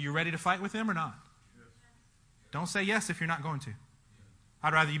 Are you ready to fight with them or not? Don't say yes if you're not going to.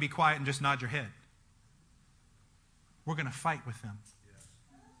 I'd rather you be quiet and just nod your head. We're going to fight with them.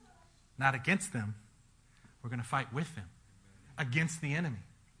 Not against them. We're going to fight with them. Against the enemy.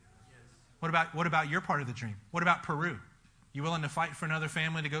 What about your part of the dream? What about Peru? You willing to fight for another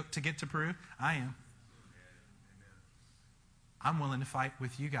family to get to Peru? I am. I'm willing to fight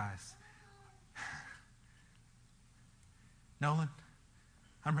with you guys. Nolan,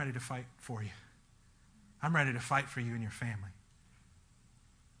 I'm ready to fight for you. I'm ready to fight for you and your family.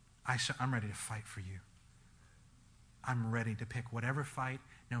 I'm ready to fight for you. I'm ready to pick whatever fight,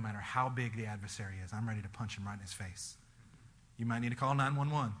 no matter how big the adversary is. I'm ready to punch him right in his face. You might need to call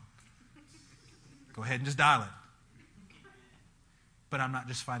 911. Go ahead and just dial it. But I'm not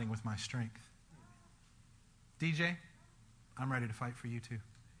just fighting with my strength. DJ, I'm ready to fight for you too.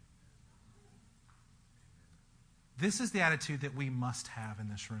 This is the attitude that we must have in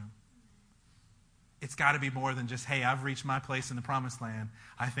this room. It's got to be more than just, "Hey, I've reached my place in the promised land.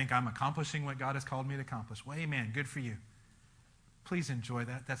 I think I'm accomplishing what God has called me to accomplish." Well, amen. Good for you. Please enjoy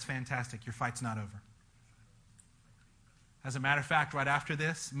that. That's fantastic. Your fight's not over. As a matter of fact, right after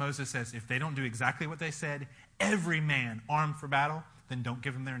this, Moses says, if they don't do exactly what they said, every man armed for battle, then don't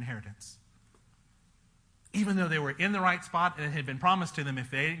give them their inheritance. Even though they were in the right spot and it had been promised to them, if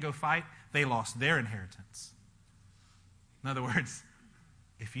they didn't go fight, they lost their inheritance. In other words,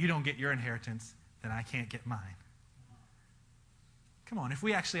 if you don't get your inheritance, then I can't get mine. Come on, if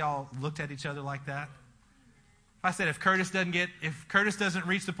we actually all looked at each other like that. If I said, if Curtis doesn't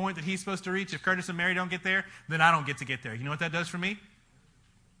reach the point that he's supposed to reach, if Curtis and Mary don't get there, then I don't get to get there. You know what that does for me?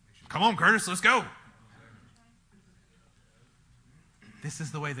 Come on, Curtis, let's go. This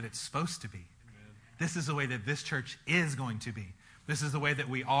is the way that it's supposed to be. This is the way that this church is going to be. This is the way that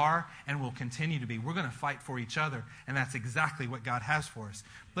we are and will continue to be. We're going to fight for each other, and that's exactly what God has for us.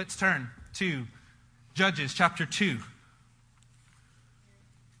 Let's turn to Judges chapter 2.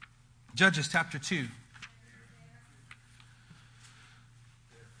 Judges chapter 2.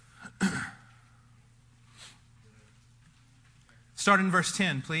 Start in verse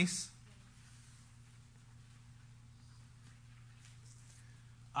 10, please.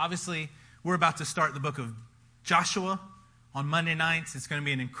 Obviously, we're about to start the book of Joshua on Monday nights. It's going to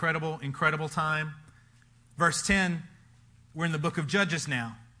be an incredible, incredible time. Verse 10, we're in the book of Judges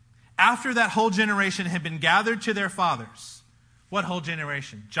now. After that whole generation had been gathered to their fathers. What whole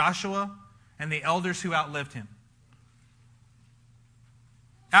generation? Joshua and the elders who outlived him.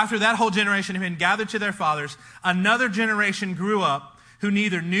 After that whole generation had been gathered to their fathers, another generation grew up who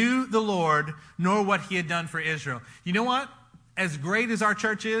neither knew the Lord nor what he had done for Israel. You know what? As great as our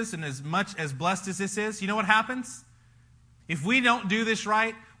church is and as much as blessed as this is, you know what happens? If we don't do this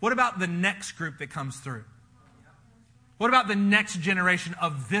right, what about the next group that comes through? What about the next generation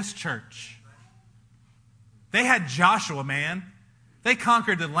of this church? They had Joshua, man. They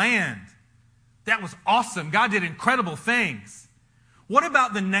conquered the land. That was awesome. God did incredible things. What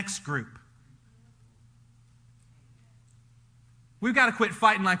about the next group? We've got to quit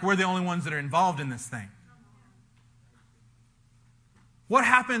fighting like we're the only ones that are involved in this thing. What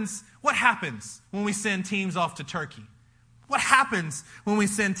happens when we send teams off to Turkey? What happens when we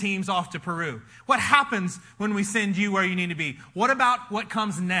send teams off to Peru? What happens when we send you where you need to be? What about what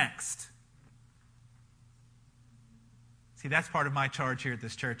comes next? See, that's part of my charge here at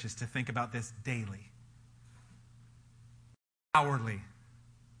this church, is to think about this daily, hourly,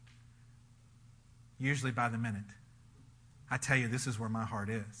 usually by the minute. I tell you, this is where my heart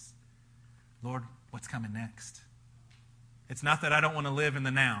is. Lord, what's coming next? It's not that I don't want to live in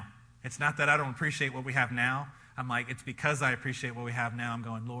the now. It's not that I don't appreciate what we have now. I'm like, it's because I appreciate what we have now. I'm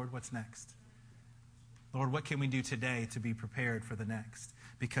going, Lord, what's next? Lord, what can we do today to be prepared for the next?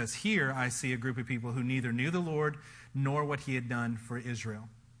 Because here I see a group of people who neither knew the Lord nor what he had done for Israel.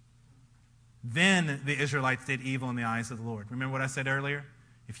 Then the Israelites did evil in the eyes of the Lord. Remember what I said earlier?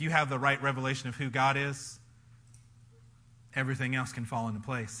 If you have the right revelation of who God is, everything else can fall into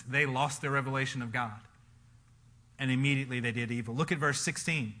place. They lost their revelation of God, and immediately they did evil. Look at verse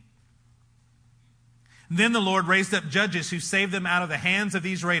 16. Then the Lord raised up judges who saved them out of the hands of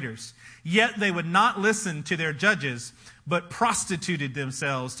these raiders. Yet they would not listen to their judges, but prostituted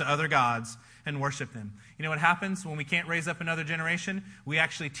themselves to other gods and worshiped them. You know what happens when we can't raise up another generation? We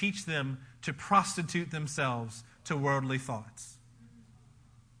actually teach them to prostitute themselves to worldly thoughts.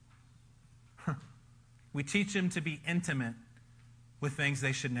 We teach them to be intimate with things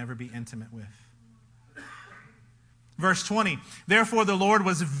they should never be intimate with. Verse 20, therefore the Lord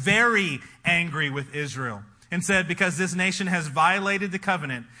was very angry with Israel and said, because this nation has violated the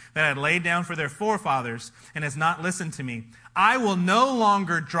covenant that I had laid down for their forefathers and has not listened to me, I will no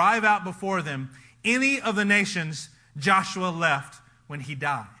longer drive out before them any of the nations Joshua left when he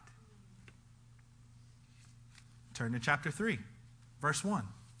died. Turn to chapter 3, verse 1.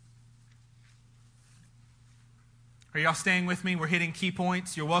 Are y'all staying with me? We're hitting key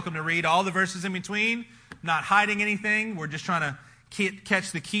points. You're welcome to read all the verses in between. Not hiding anything. We're just trying to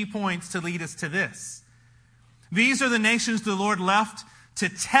catch the key points to lead us to this. These are the nations the Lord left to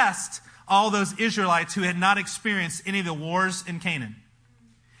test all those Israelites who had not experienced any of the wars in Canaan.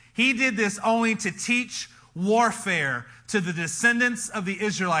 He did this only to teach warfare to the descendants of the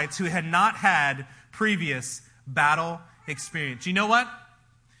Israelites who had not had previous battle experience. You know what?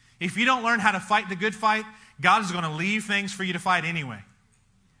 If you don't learn how to fight the good fight, God is going to leave things for you to fight anyway.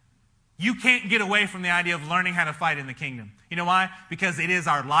 You can't get away from the idea of learning how to fight in the kingdom. You know why? Because it is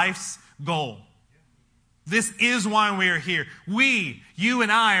our life's goal. This is why we are here. You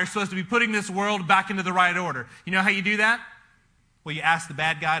and I, are supposed to be putting this world back into the right order. You know how you do that? Well, you ask the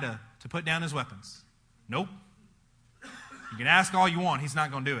bad guy to put down his weapons. Nope. You can ask all you want. He's not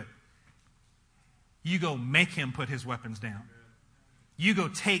going to do it. You go make him put his weapons down. You go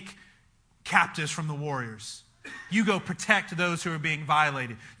take captives from the warriors. You go protect those who are being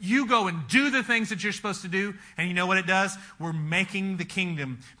violated. You go and do the things that you're supposed to do. And you know what it does? We're making the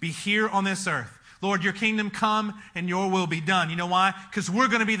kingdom be here on this earth. Lord, your kingdom come and your will be done. You know why? Because we're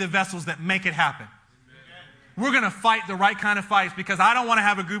going to be the vessels that make it happen. Amen. We're going to fight the right kind of fights because I don't want to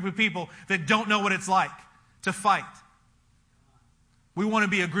have a group of people that don't know what it's like to fight. We want to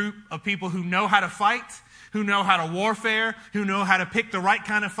be a group of people who know how to fight, who know how to warfare, who know how to pick the right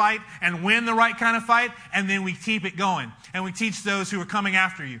kind of fight and win the right kind of fight, and then we keep it going. And we teach those who are coming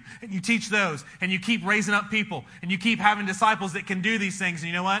after you. And you teach those, and you keep raising up people, and you keep having disciples that can do these things. And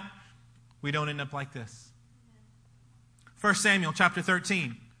you know what? We don't end up like this. 1 Samuel chapter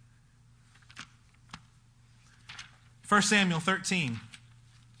 13. 1 Samuel 13.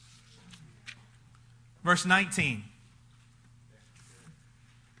 Verse 19.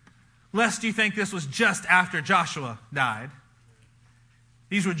 Lest you think this was just after Joshua died.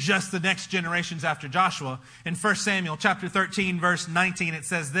 These were just the next generations after Joshua. In 1 Samuel chapter 13, verse 19, it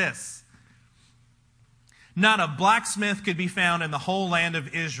says this. Not a blacksmith could be found in the whole land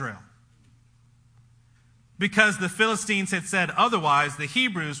of Israel, because the Philistines had said otherwise, the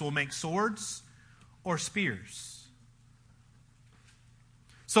Hebrews will make swords or spears.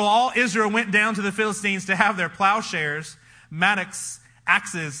 So all Israel went down to the Philistines to have their plowshares, mattocks,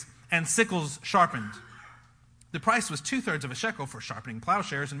 axes, and sickles sharpened. The price was 2/3 of a shekel for sharpening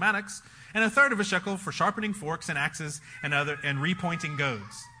plowshares and mattocks, and 1/3 of a shekel for sharpening forks and axes and repointing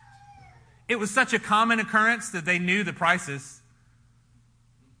goads. It was such a common occurrence that they knew the prices.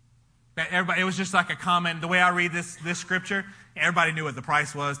 It was just like a common, the way I read this scripture, everybody knew what the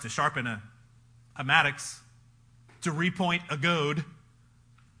price was to sharpen a mattocks, to repoint a goad.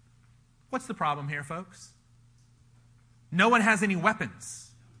 What's the problem here, folks? No one has any weapons.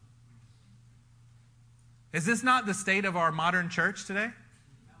 Is this not the state of our modern church today?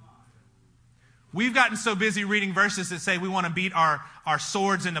 We've gotten so busy reading verses that say we want to beat our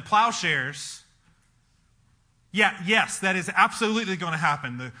swords into plowshares. Yeah, yes, that is absolutely going to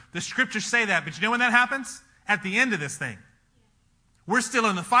happen. The scriptures say that, but you know when that happens? At the end of this thing. We're still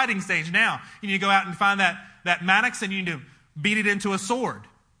in the fighting stage now. You need to go out and find that Maddox and you need to beat it into a sword.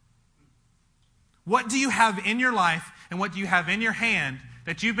 What do you have in your life and what do you have in your hand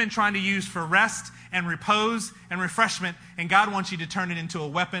that you've been trying to use for rest and repose and refreshment, and God wants you to turn it into a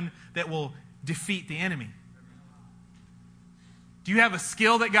weapon that will defeat the enemy? Do you have a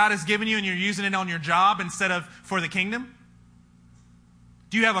skill that God has given you and you're using it on your job instead of for the kingdom?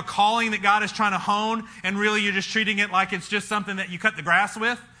 Do you have a calling that God is trying to hone and really you're just treating it like it's just something that you cut the grass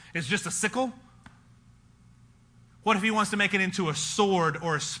with? It's just a sickle? What if he wants to make it into a sword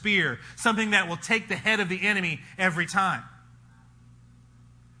or a spear? Something that will take the head of the enemy every time?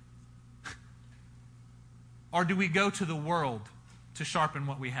 Or do we go to the world to sharpen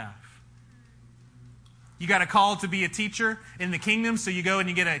what we have? You got a call to be a teacher in the kingdom, so you go and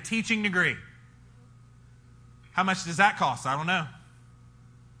you get a teaching degree. How much does that cost? I don't know.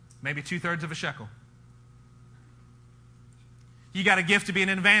 Maybe 2/3 of a shekel. You got a gift to be an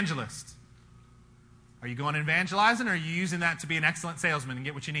evangelist. Are you going evangelizing, or are you using that to be an excellent salesman and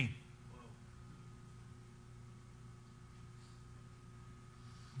get what you need?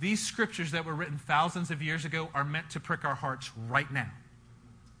 These scriptures that were written thousands of years ago are meant to prick our hearts right now.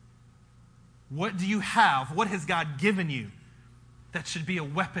 What do you have? What has God given you that should be a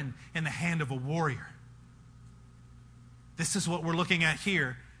weapon in the hand of a warrior? This is what we're looking at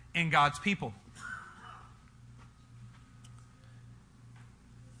here in God's people.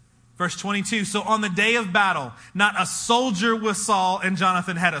 Verse 22, so on the day of battle, not a soldier with Saul and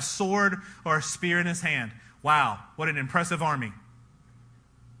Jonathan had a sword or a spear in his hand. Wow, what an impressive army.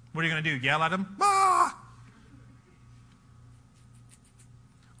 What are you going to do? Yell at them? Ah!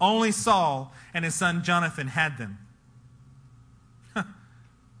 Only Saul and his son Jonathan had them.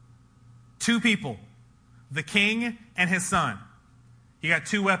 Two people, the king and his son. You got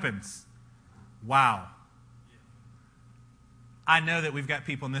two weapons. Wow. I know that we've got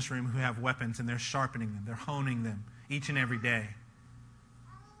people in this room who have weapons and they're sharpening them. They're honing them each and every day.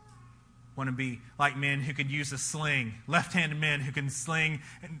 Want to be like men who could use a sling, left-handed men who can sling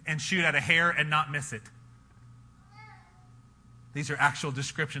and shoot at a hair and not miss it. These are actual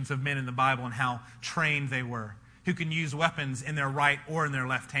descriptions of men in the Bible and how trained they were, who can use weapons in their right or in their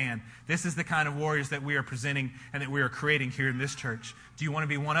left hand. This is the kind of warriors that we are presenting and that we are creating here in this church. Do you want to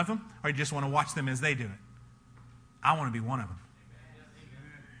be one of them, or you just want to watch them as they do it? I want to be one of them.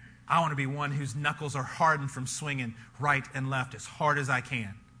 I want to be one whose knuckles are hardened from swinging right and left as hard as I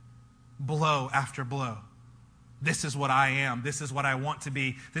can. Blow after blow. This is what I am. This is what I want to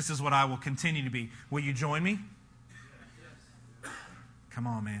be. This is what I will continue to be. Will you join me? Come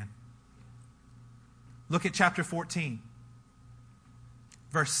on, man. Look at chapter 14,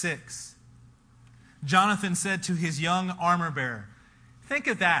 verse 6. Jonathan said to his young armor bearer, think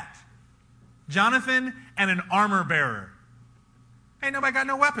of that. Jonathan and an armor bearer. Ain't nobody got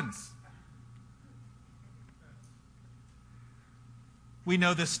no weapons. We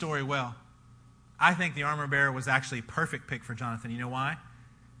know this story well. I think the armor bearer was actually a perfect pick for Jonathan. You know why?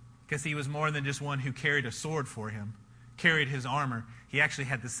 Because he was more than just one who carried a sword for him, carried his armor. He actually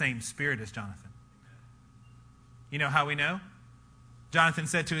had the same spirit as Jonathan. You know how we know? Jonathan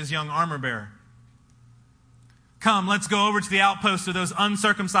said to his young armor bearer, come, let's go over to the outpost of those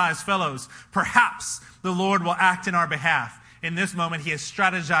uncircumcised fellows. Perhaps the Lord will act in our behalf. In this moment, he is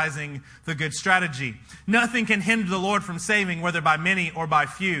strategizing the good strategy. Nothing can hinder the Lord from saving, whether by many or by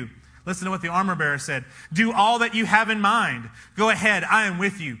few. Listen to what the armor bearer said. Do all that you have in mind. Go ahead, I am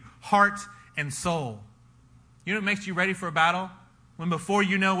with you, heart and soul. You know what makes you ready for a battle? When before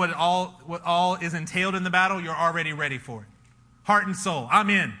you know what all is entailed in the battle, you're already ready for it. Heart and soul,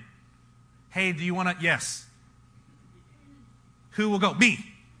 I'm in. Hey, do you want to? Yes. Who will go? Me.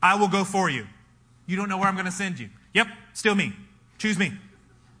 I will go for you. You don't know where I'm going to send you. Yep, still me. Choose me.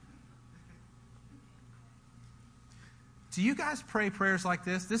 Do you guys pray prayers like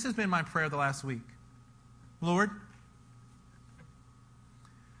this? This has been my prayer the last week. Lord,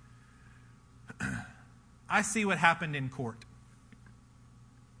 I see what happened in court.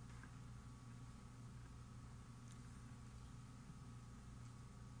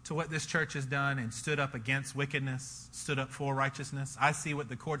 To what this church has done and stood up against wickedness, stood up for righteousness. I see what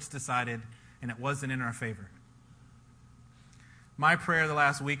the courts decided, and it wasn't in our favor. My prayer the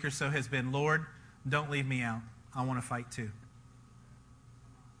last week or so has been, Lord, don't leave me out. I want to fight too.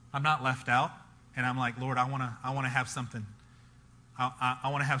 I'm not left out, and I'm like, Lord, I want to have something. I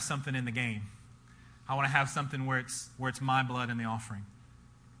want to have something in the game. I want to have something where it's my blood in the offering.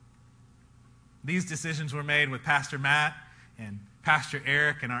 These decisions were made with Pastor Matt and Pastor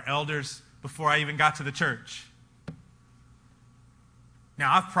Eric and our elders before I even got to the church.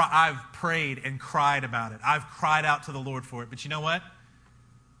 Now, I've prayed and cried about it. I've cried out to the Lord for it. But you know what?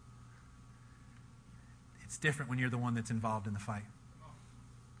 It's different when you're the one that's involved in the fight.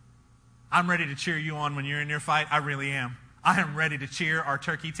 I'm ready to cheer you on when you're in your fight. I really am. I am ready to cheer our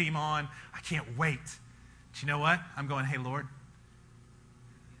turkey team on. I can't wait. But you know what? I'm going, hey, Lord,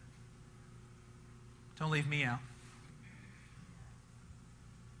 don't leave me out.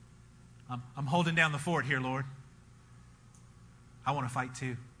 I'm holding down the fort here, Lord. I want to fight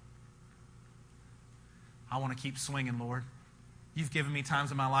too. I want to keep swinging, Lord. You've given me times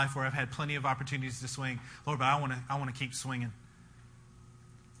in my life where I've had plenty of opportunities to swing, Lord, but I want to keep swinging.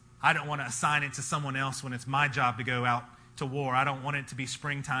 I don't want to assign it to someone else when it's my job to go out to war. I don't want it to be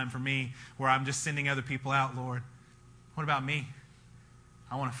springtime for me where I'm just sending other people out, Lord. What about me?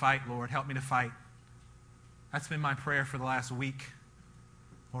 I want to fight, Lord. Help me to fight. That's been my prayer for the last week.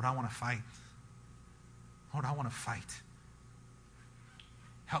 Lord, I want to fight. Lord, I want to fight.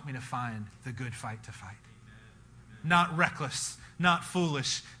 Help me to find the good fight to fight. Not reckless, not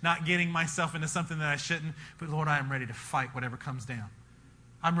foolish, not getting myself into something that I shouldn't, but Lord, I am ready to fight whatever comes down.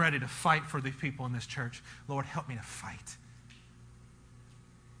 I'm ready to fight for the people in this church. Lord, help me to fight.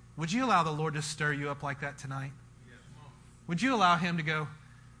 Would you allow the Lord to stir you up like that tonight? Would you allow him to go,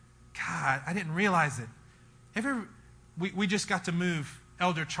 God, I didn't realize it. We just got to move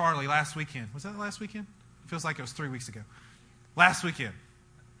Elder Charlie last weekend. Was that last weekend? It feels like it was 3 weeks ago. Last weekend.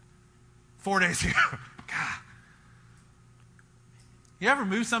 4 days ago. God. You ever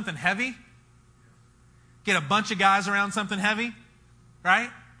move something heavy? Get a bunch of guys around something heavy, right?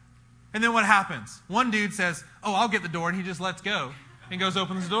 And then what happens? One dude says, oh, I'll get the door, and he just lets go and goes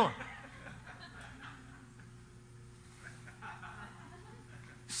opens the door.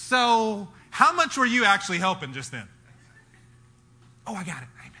 So, how much were you actually helping just then? Oh, I got it.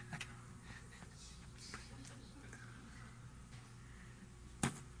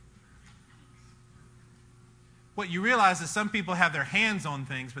 What you realize is some people have their hands on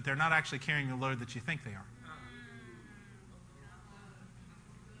things, but they're not actually carrying the load that you think they are.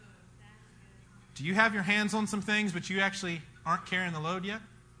 Do you have your hands on some things, but you actually aren't carrying the load yet?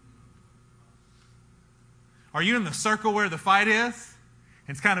 Are you in the circle where the fight is?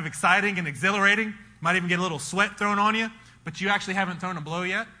 It's kind of exciting and exhilarating. Might even get a little sweat thrown on you, but you actually haven't thrown a blow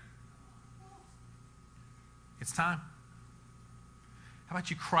yet? It's time. How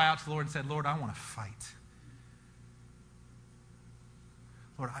about you cry out to the Lord and say, Lord, I want to fight.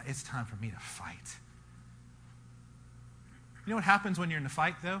 Lord, it's time for me to fight. You know what happens when you're in the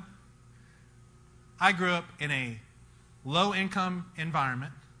fight, though? I grew up in a low-income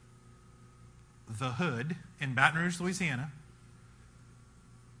environment, the hood, in Baton Rouge, Louisiana.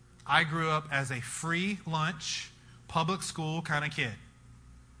 I grew up as a free lunch, public school kind of kid.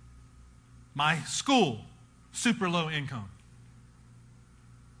 My school, super low income.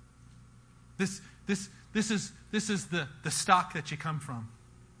 This is the stock that you come from.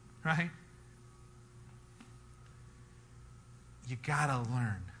 Right? You got to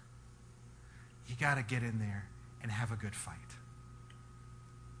learn. You got to get in there and have a good fight.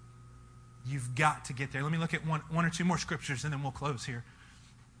 You've got to get there. Let me look at one or two more scriptures and then we'll close here.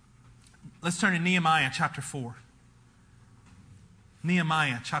 Let's turn to Nehemiah chapter 4.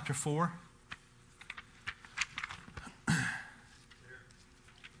 Nehemiah chapter 4.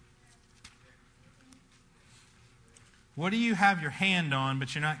 What do you have your hand on,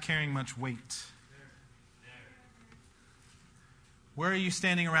 but you're not carrying much weight? Where are you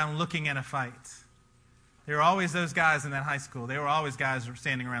standing around looking at a fight? There were always those guys in that high school. There were always guys who were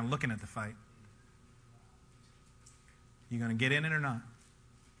standing around looking at the fight. You going to get in it or not?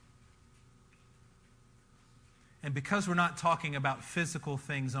 And because we're not talking about physical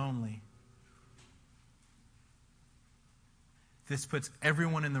things only, this puts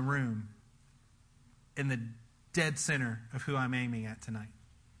everyone in the room in the dead center of who I'm aiming at tonight.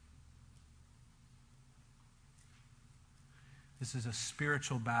 This is a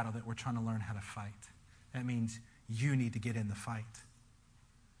spiritual battle that we're trying to learn how to fight. That means you need to get in the fight.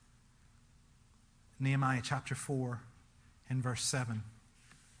 Nehemiah chapter 4 and verse 7.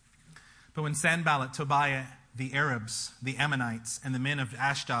 But when Sanballat, Tobiah, the Arabs, the Ammonites, and the men of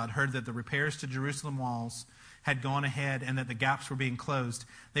Ashdod heard that the repairs to Jerusalem walls had gone ahead and that the gaps were being closed,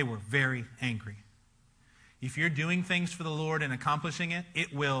 they were very angry. If you're doing things for the Lord and accomplishing it,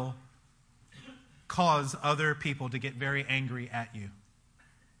 it will cause other people to get very angry at you.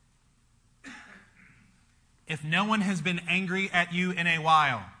 If no one has been angry at you in a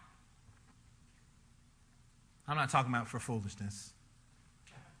while, I'm not talking about for foolishness.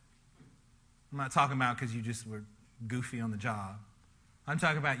 I'm not talking about because you just were goofy on the job. I'm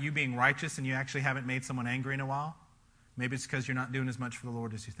talking about you being righteous and you actually haven't made someone angry in a while. Maybe it's because you're not doing as much for the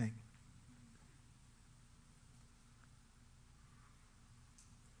Lord as you think.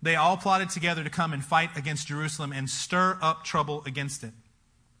 They all plotted together to come and fight against Jerusalem and stir up trouble against it.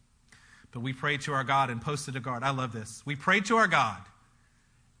 But we prayed to our God and posted a guard. I love this. We prayed to our God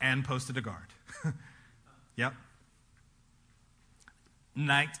and posted a guard. Yep.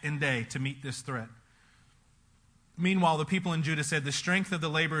 Night and day to meet this threat. Meanwhile, the people in Judah said, the strength of the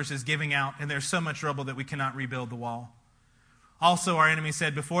laborers is giving out, and there's so much rubble that we cannot rebuild the wall. Also, our enemy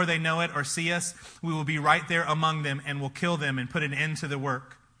said, before they know it or see us, we will be right there among them and will kill them and put an end to the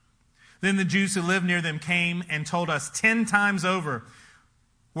work. Then the Jews who lived near them came and told us 10 times over,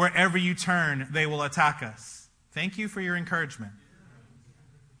 wherever you turn, they will attack us. Thank you for your encouragement.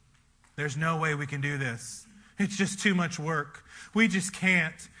 There's no way we can do this. It's just too much work. We just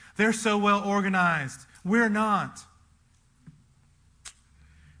can't. They're so well organized. We're not.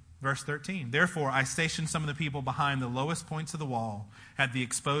 Verse 13. Therefore, I stationed some of the people behind the lowest points of the wall at the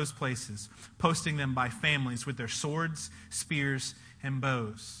exposed places, posting them by families with their swords, spears, and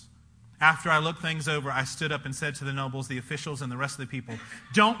bows. After I looked things over, I stood up and said to the nobles, the officials, and the rest of the people,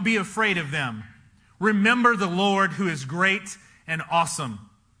 don't be afraid of them. Remember the Lord who is great and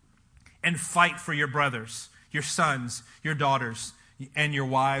awesome, and fight for your brothers, your sons, your daughters, and your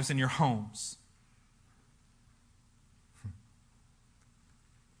wives and your homes.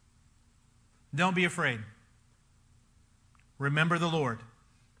 Don't be afraid. Remember the Lord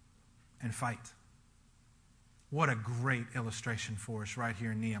and fight. What a great illustration for us right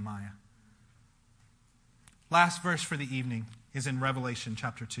here in Nehemiah. Last verse for the evening is in Revelation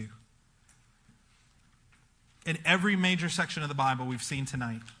chapter 2. In every major section of the Bible we've seen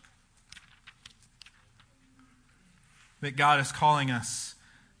tonight, that God is calling us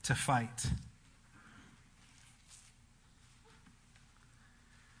to fight.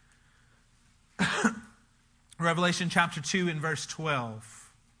 Revelation chapter 2 and verse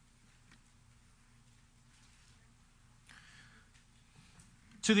 12.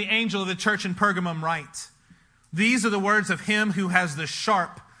 To the angel of the church in Pergamum write, these are the words of him who has the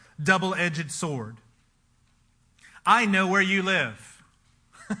sharp, double-edged sword. I know where you live.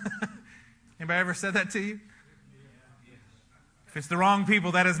 Anybody ever said that to you? If it's the wrong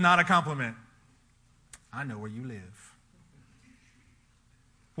people, that is not a compliment. I know where you live.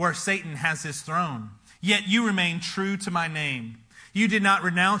 Where Satan has his throne. Yet you remain true to my name. You did not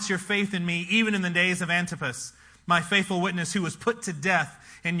renounce your faith in me, even in the days of Antipas, my faithful witness who was put to death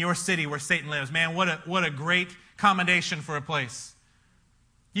in your city where Satan lives. Man, what a great commendation for a place.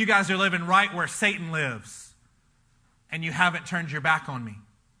 You guys are living right where Satan lives. And you haven't turned your back on me.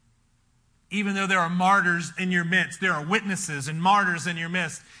 Even though there are martyrs in your midst, there are witnesses and martyrs in your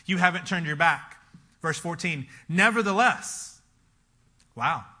midst, you haven't turned your back. Verse 14, nevertheless,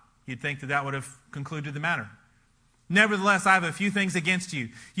 wow, you'd think that would have concluded the matter. Nevertheless, I have a few things against you.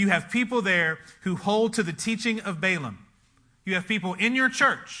 You have people there who hold to the teaching of Balaam. You have people in your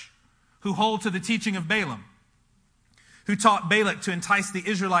church who hold to the teaching of Balaam, who taught Balak to entice the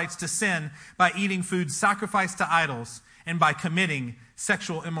Israelites to sin by eating food sacrificed to idols and by committing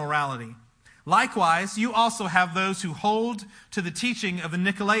sexual immorality. Likewise, you also have those who hold to the teaching of the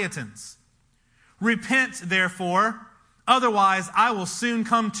Nicolaitans. Repent, therefore, otherwise I will soon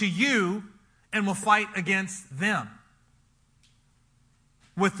come to you and will fight against them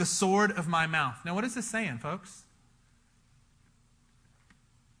with the sword of my mouth. Now, what is this saying, folks?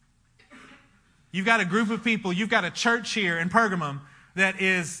 You've got a group of people, you've got a church here in Pergamum that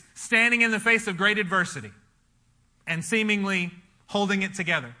is standing in the face of great adversity and seemingly holding it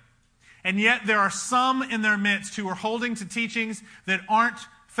together. And yet there are some in their midst who are holding to teachings that aren't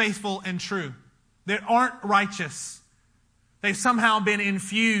faithful and true, that aren't righteous. They've somehow been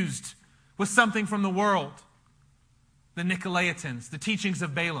infused with something from the world. The Nicolaitans, the teachings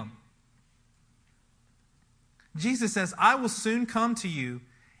of Balaam. Jesus says, I will soon come to you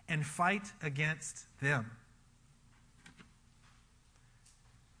and fight against them.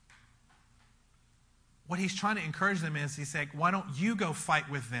 What he's trying to encourage them is, he's saying, why don't you go fight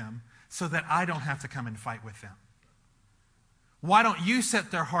with them so that I don't have to come and fight with them? Why don't you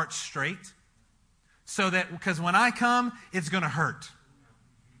set their hearts straight so that, because when I come, it's going to hurt.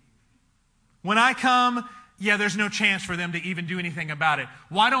 When I come, there's no chance for them to even do anything about it.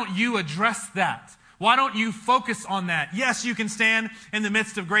 Why don't you address that? Why don't you focus on that? Yes, you can stand in the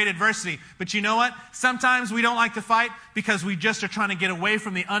midst of great adversity, but you know what? Sometimes we don't like to fight because we just are trying to get away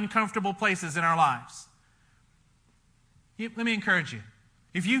from the uncomfortable places in our lives. Let me encourage you.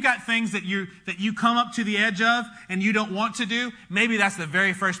 If you've got things that you come up to the edge of and you don't want to do, maybe that's the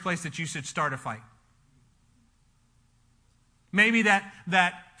very first place that you should start a fight. Maybe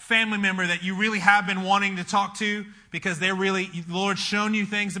that family member that you really have been wanting to talk to because the Lord's shown you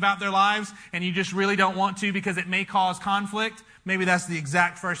things about their lives and you just really don't want to because it may cause conflict, maybe that's the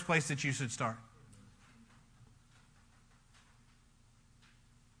exact first place that you should start.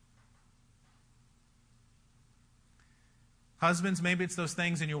 Husbands, maybe it's those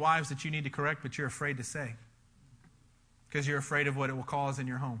things in your wives that you need to correct, but you're afraid to say because you're afraid of what it will cause in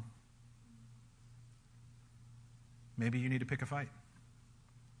your home. Maybe you need to pick a fight.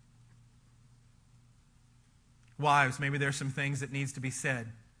 Wives, maybe there's some things that needs to be said,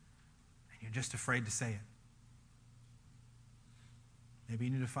 and you're just afraid to say it. Maybe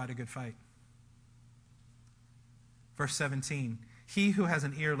you need to fight a good fight. Verse 17, he who has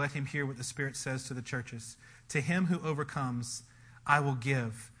an ear, let him hear what the Spirit says to the churches. To him who overcomes, I will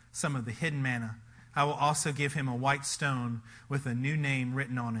give some of the hidden manna. I will also give him a white stone with a new name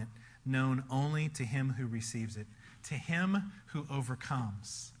written on it, known only to him who receives it. To him who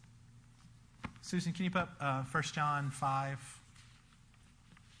overcomes. Susan, can you put 1 John 5,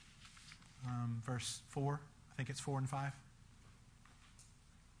 verse 4? I think it's 4 and 5.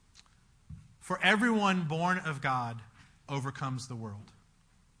 For everyone born of God overcomes the world.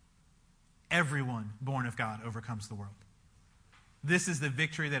 Everyone born of God overcomes the world. This is the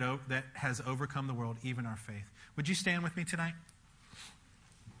victory that has overcome the world, even our faith. Would you stand with me tonight?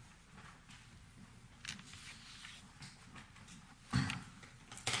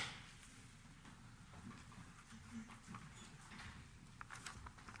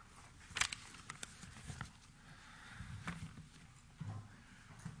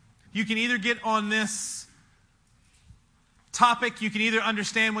 You can either get on this topic, you can either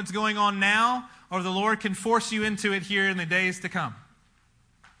understand what's going on now, or the Lord can force you into it here in the days to come.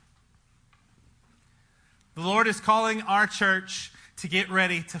 The Lord is calling our church to get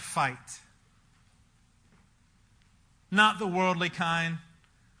ready to fight. Not the worldly kind,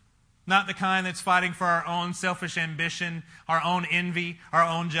 not the kind that's fighting for our own selfish ambition, our own envy, our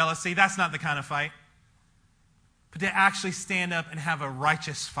own jealousy. That's not the kind of fight. But to actually stand up and have a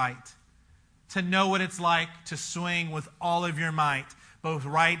righteous fight. To know what it's like to swing with all of your might, both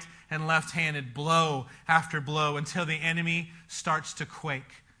right and left-handed, blow after blow, until the enemy starts to quake.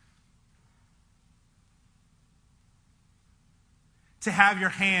 To have your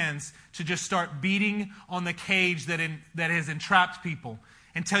hands to just start beating on the cage that has entrapped people,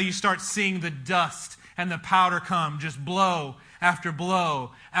 until you start seeing the dust and the powder come, just blow after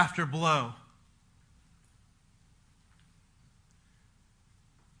blow after blow.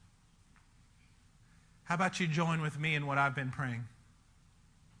 How about you join with me in what I've been praying?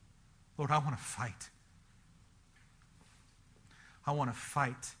 Lord, I want to fight. I want to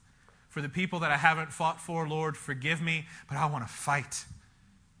fight. For the people that I haven't fought for, Lord, forgive me, but I want to fight.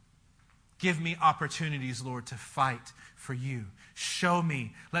 Give me opportunities, Lord, to fight for you. Show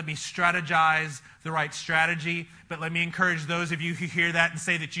me. Let me strategize the right strategy, but let me encourage those of you who hear that and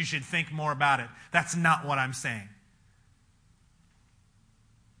say that you should think more about it. That's not what I'm saying.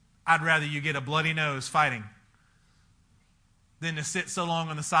 I'd rather you get a bloody nose fighting than to sit so long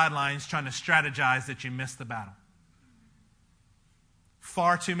on the sidelines trying to strategize that you missed the battle.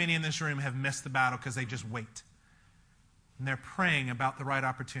 Far too many in this room have missed the battle because they just wait. And they're praying about the right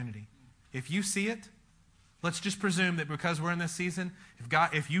opportunity. If you see it, let's just presume that because we're in this season,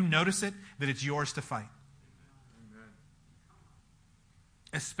 if you notice it, that it's yours to fight. Amen.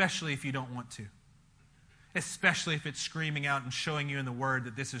 Especially if you don't want to. Especially if it's screaming out and showing you in the Word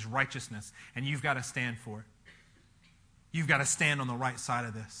that this is righteousness and you've got to stand for it. You've got to stand on the right side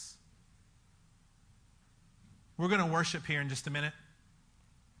of this. We're going to worship here in just a minute.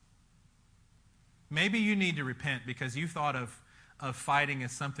 Maybe you need to repent because you thought of fighting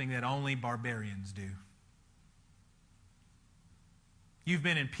as something that only barbarians do. You've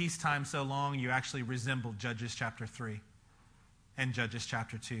been in peacetime so long, you actually resemble Judges chapter 3 and Judges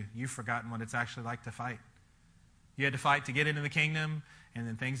chapter 2. You've forgotten what it's actually like to fight. You had to fight to get into the kingdom, and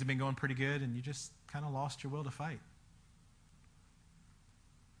then things have been going pretty good, and you just kind of lost your will to fight.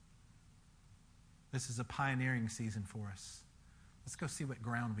 This is a pioneering season for us. Let's go see what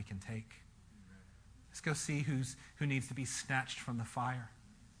ground we can take. Let's go see who needs to be snatched from the fire.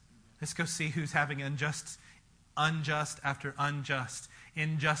 Let's go see who's having unjust after unjust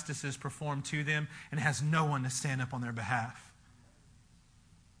injustices performed to them and has no one to stand up on their behalf.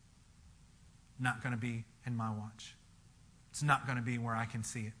 Not going to be in my watch. It's not going to be where I can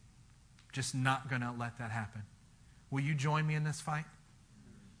see it. Just not going to let that happen. Will you join me in this fight?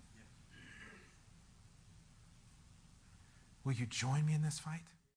 Will you join me in this fight?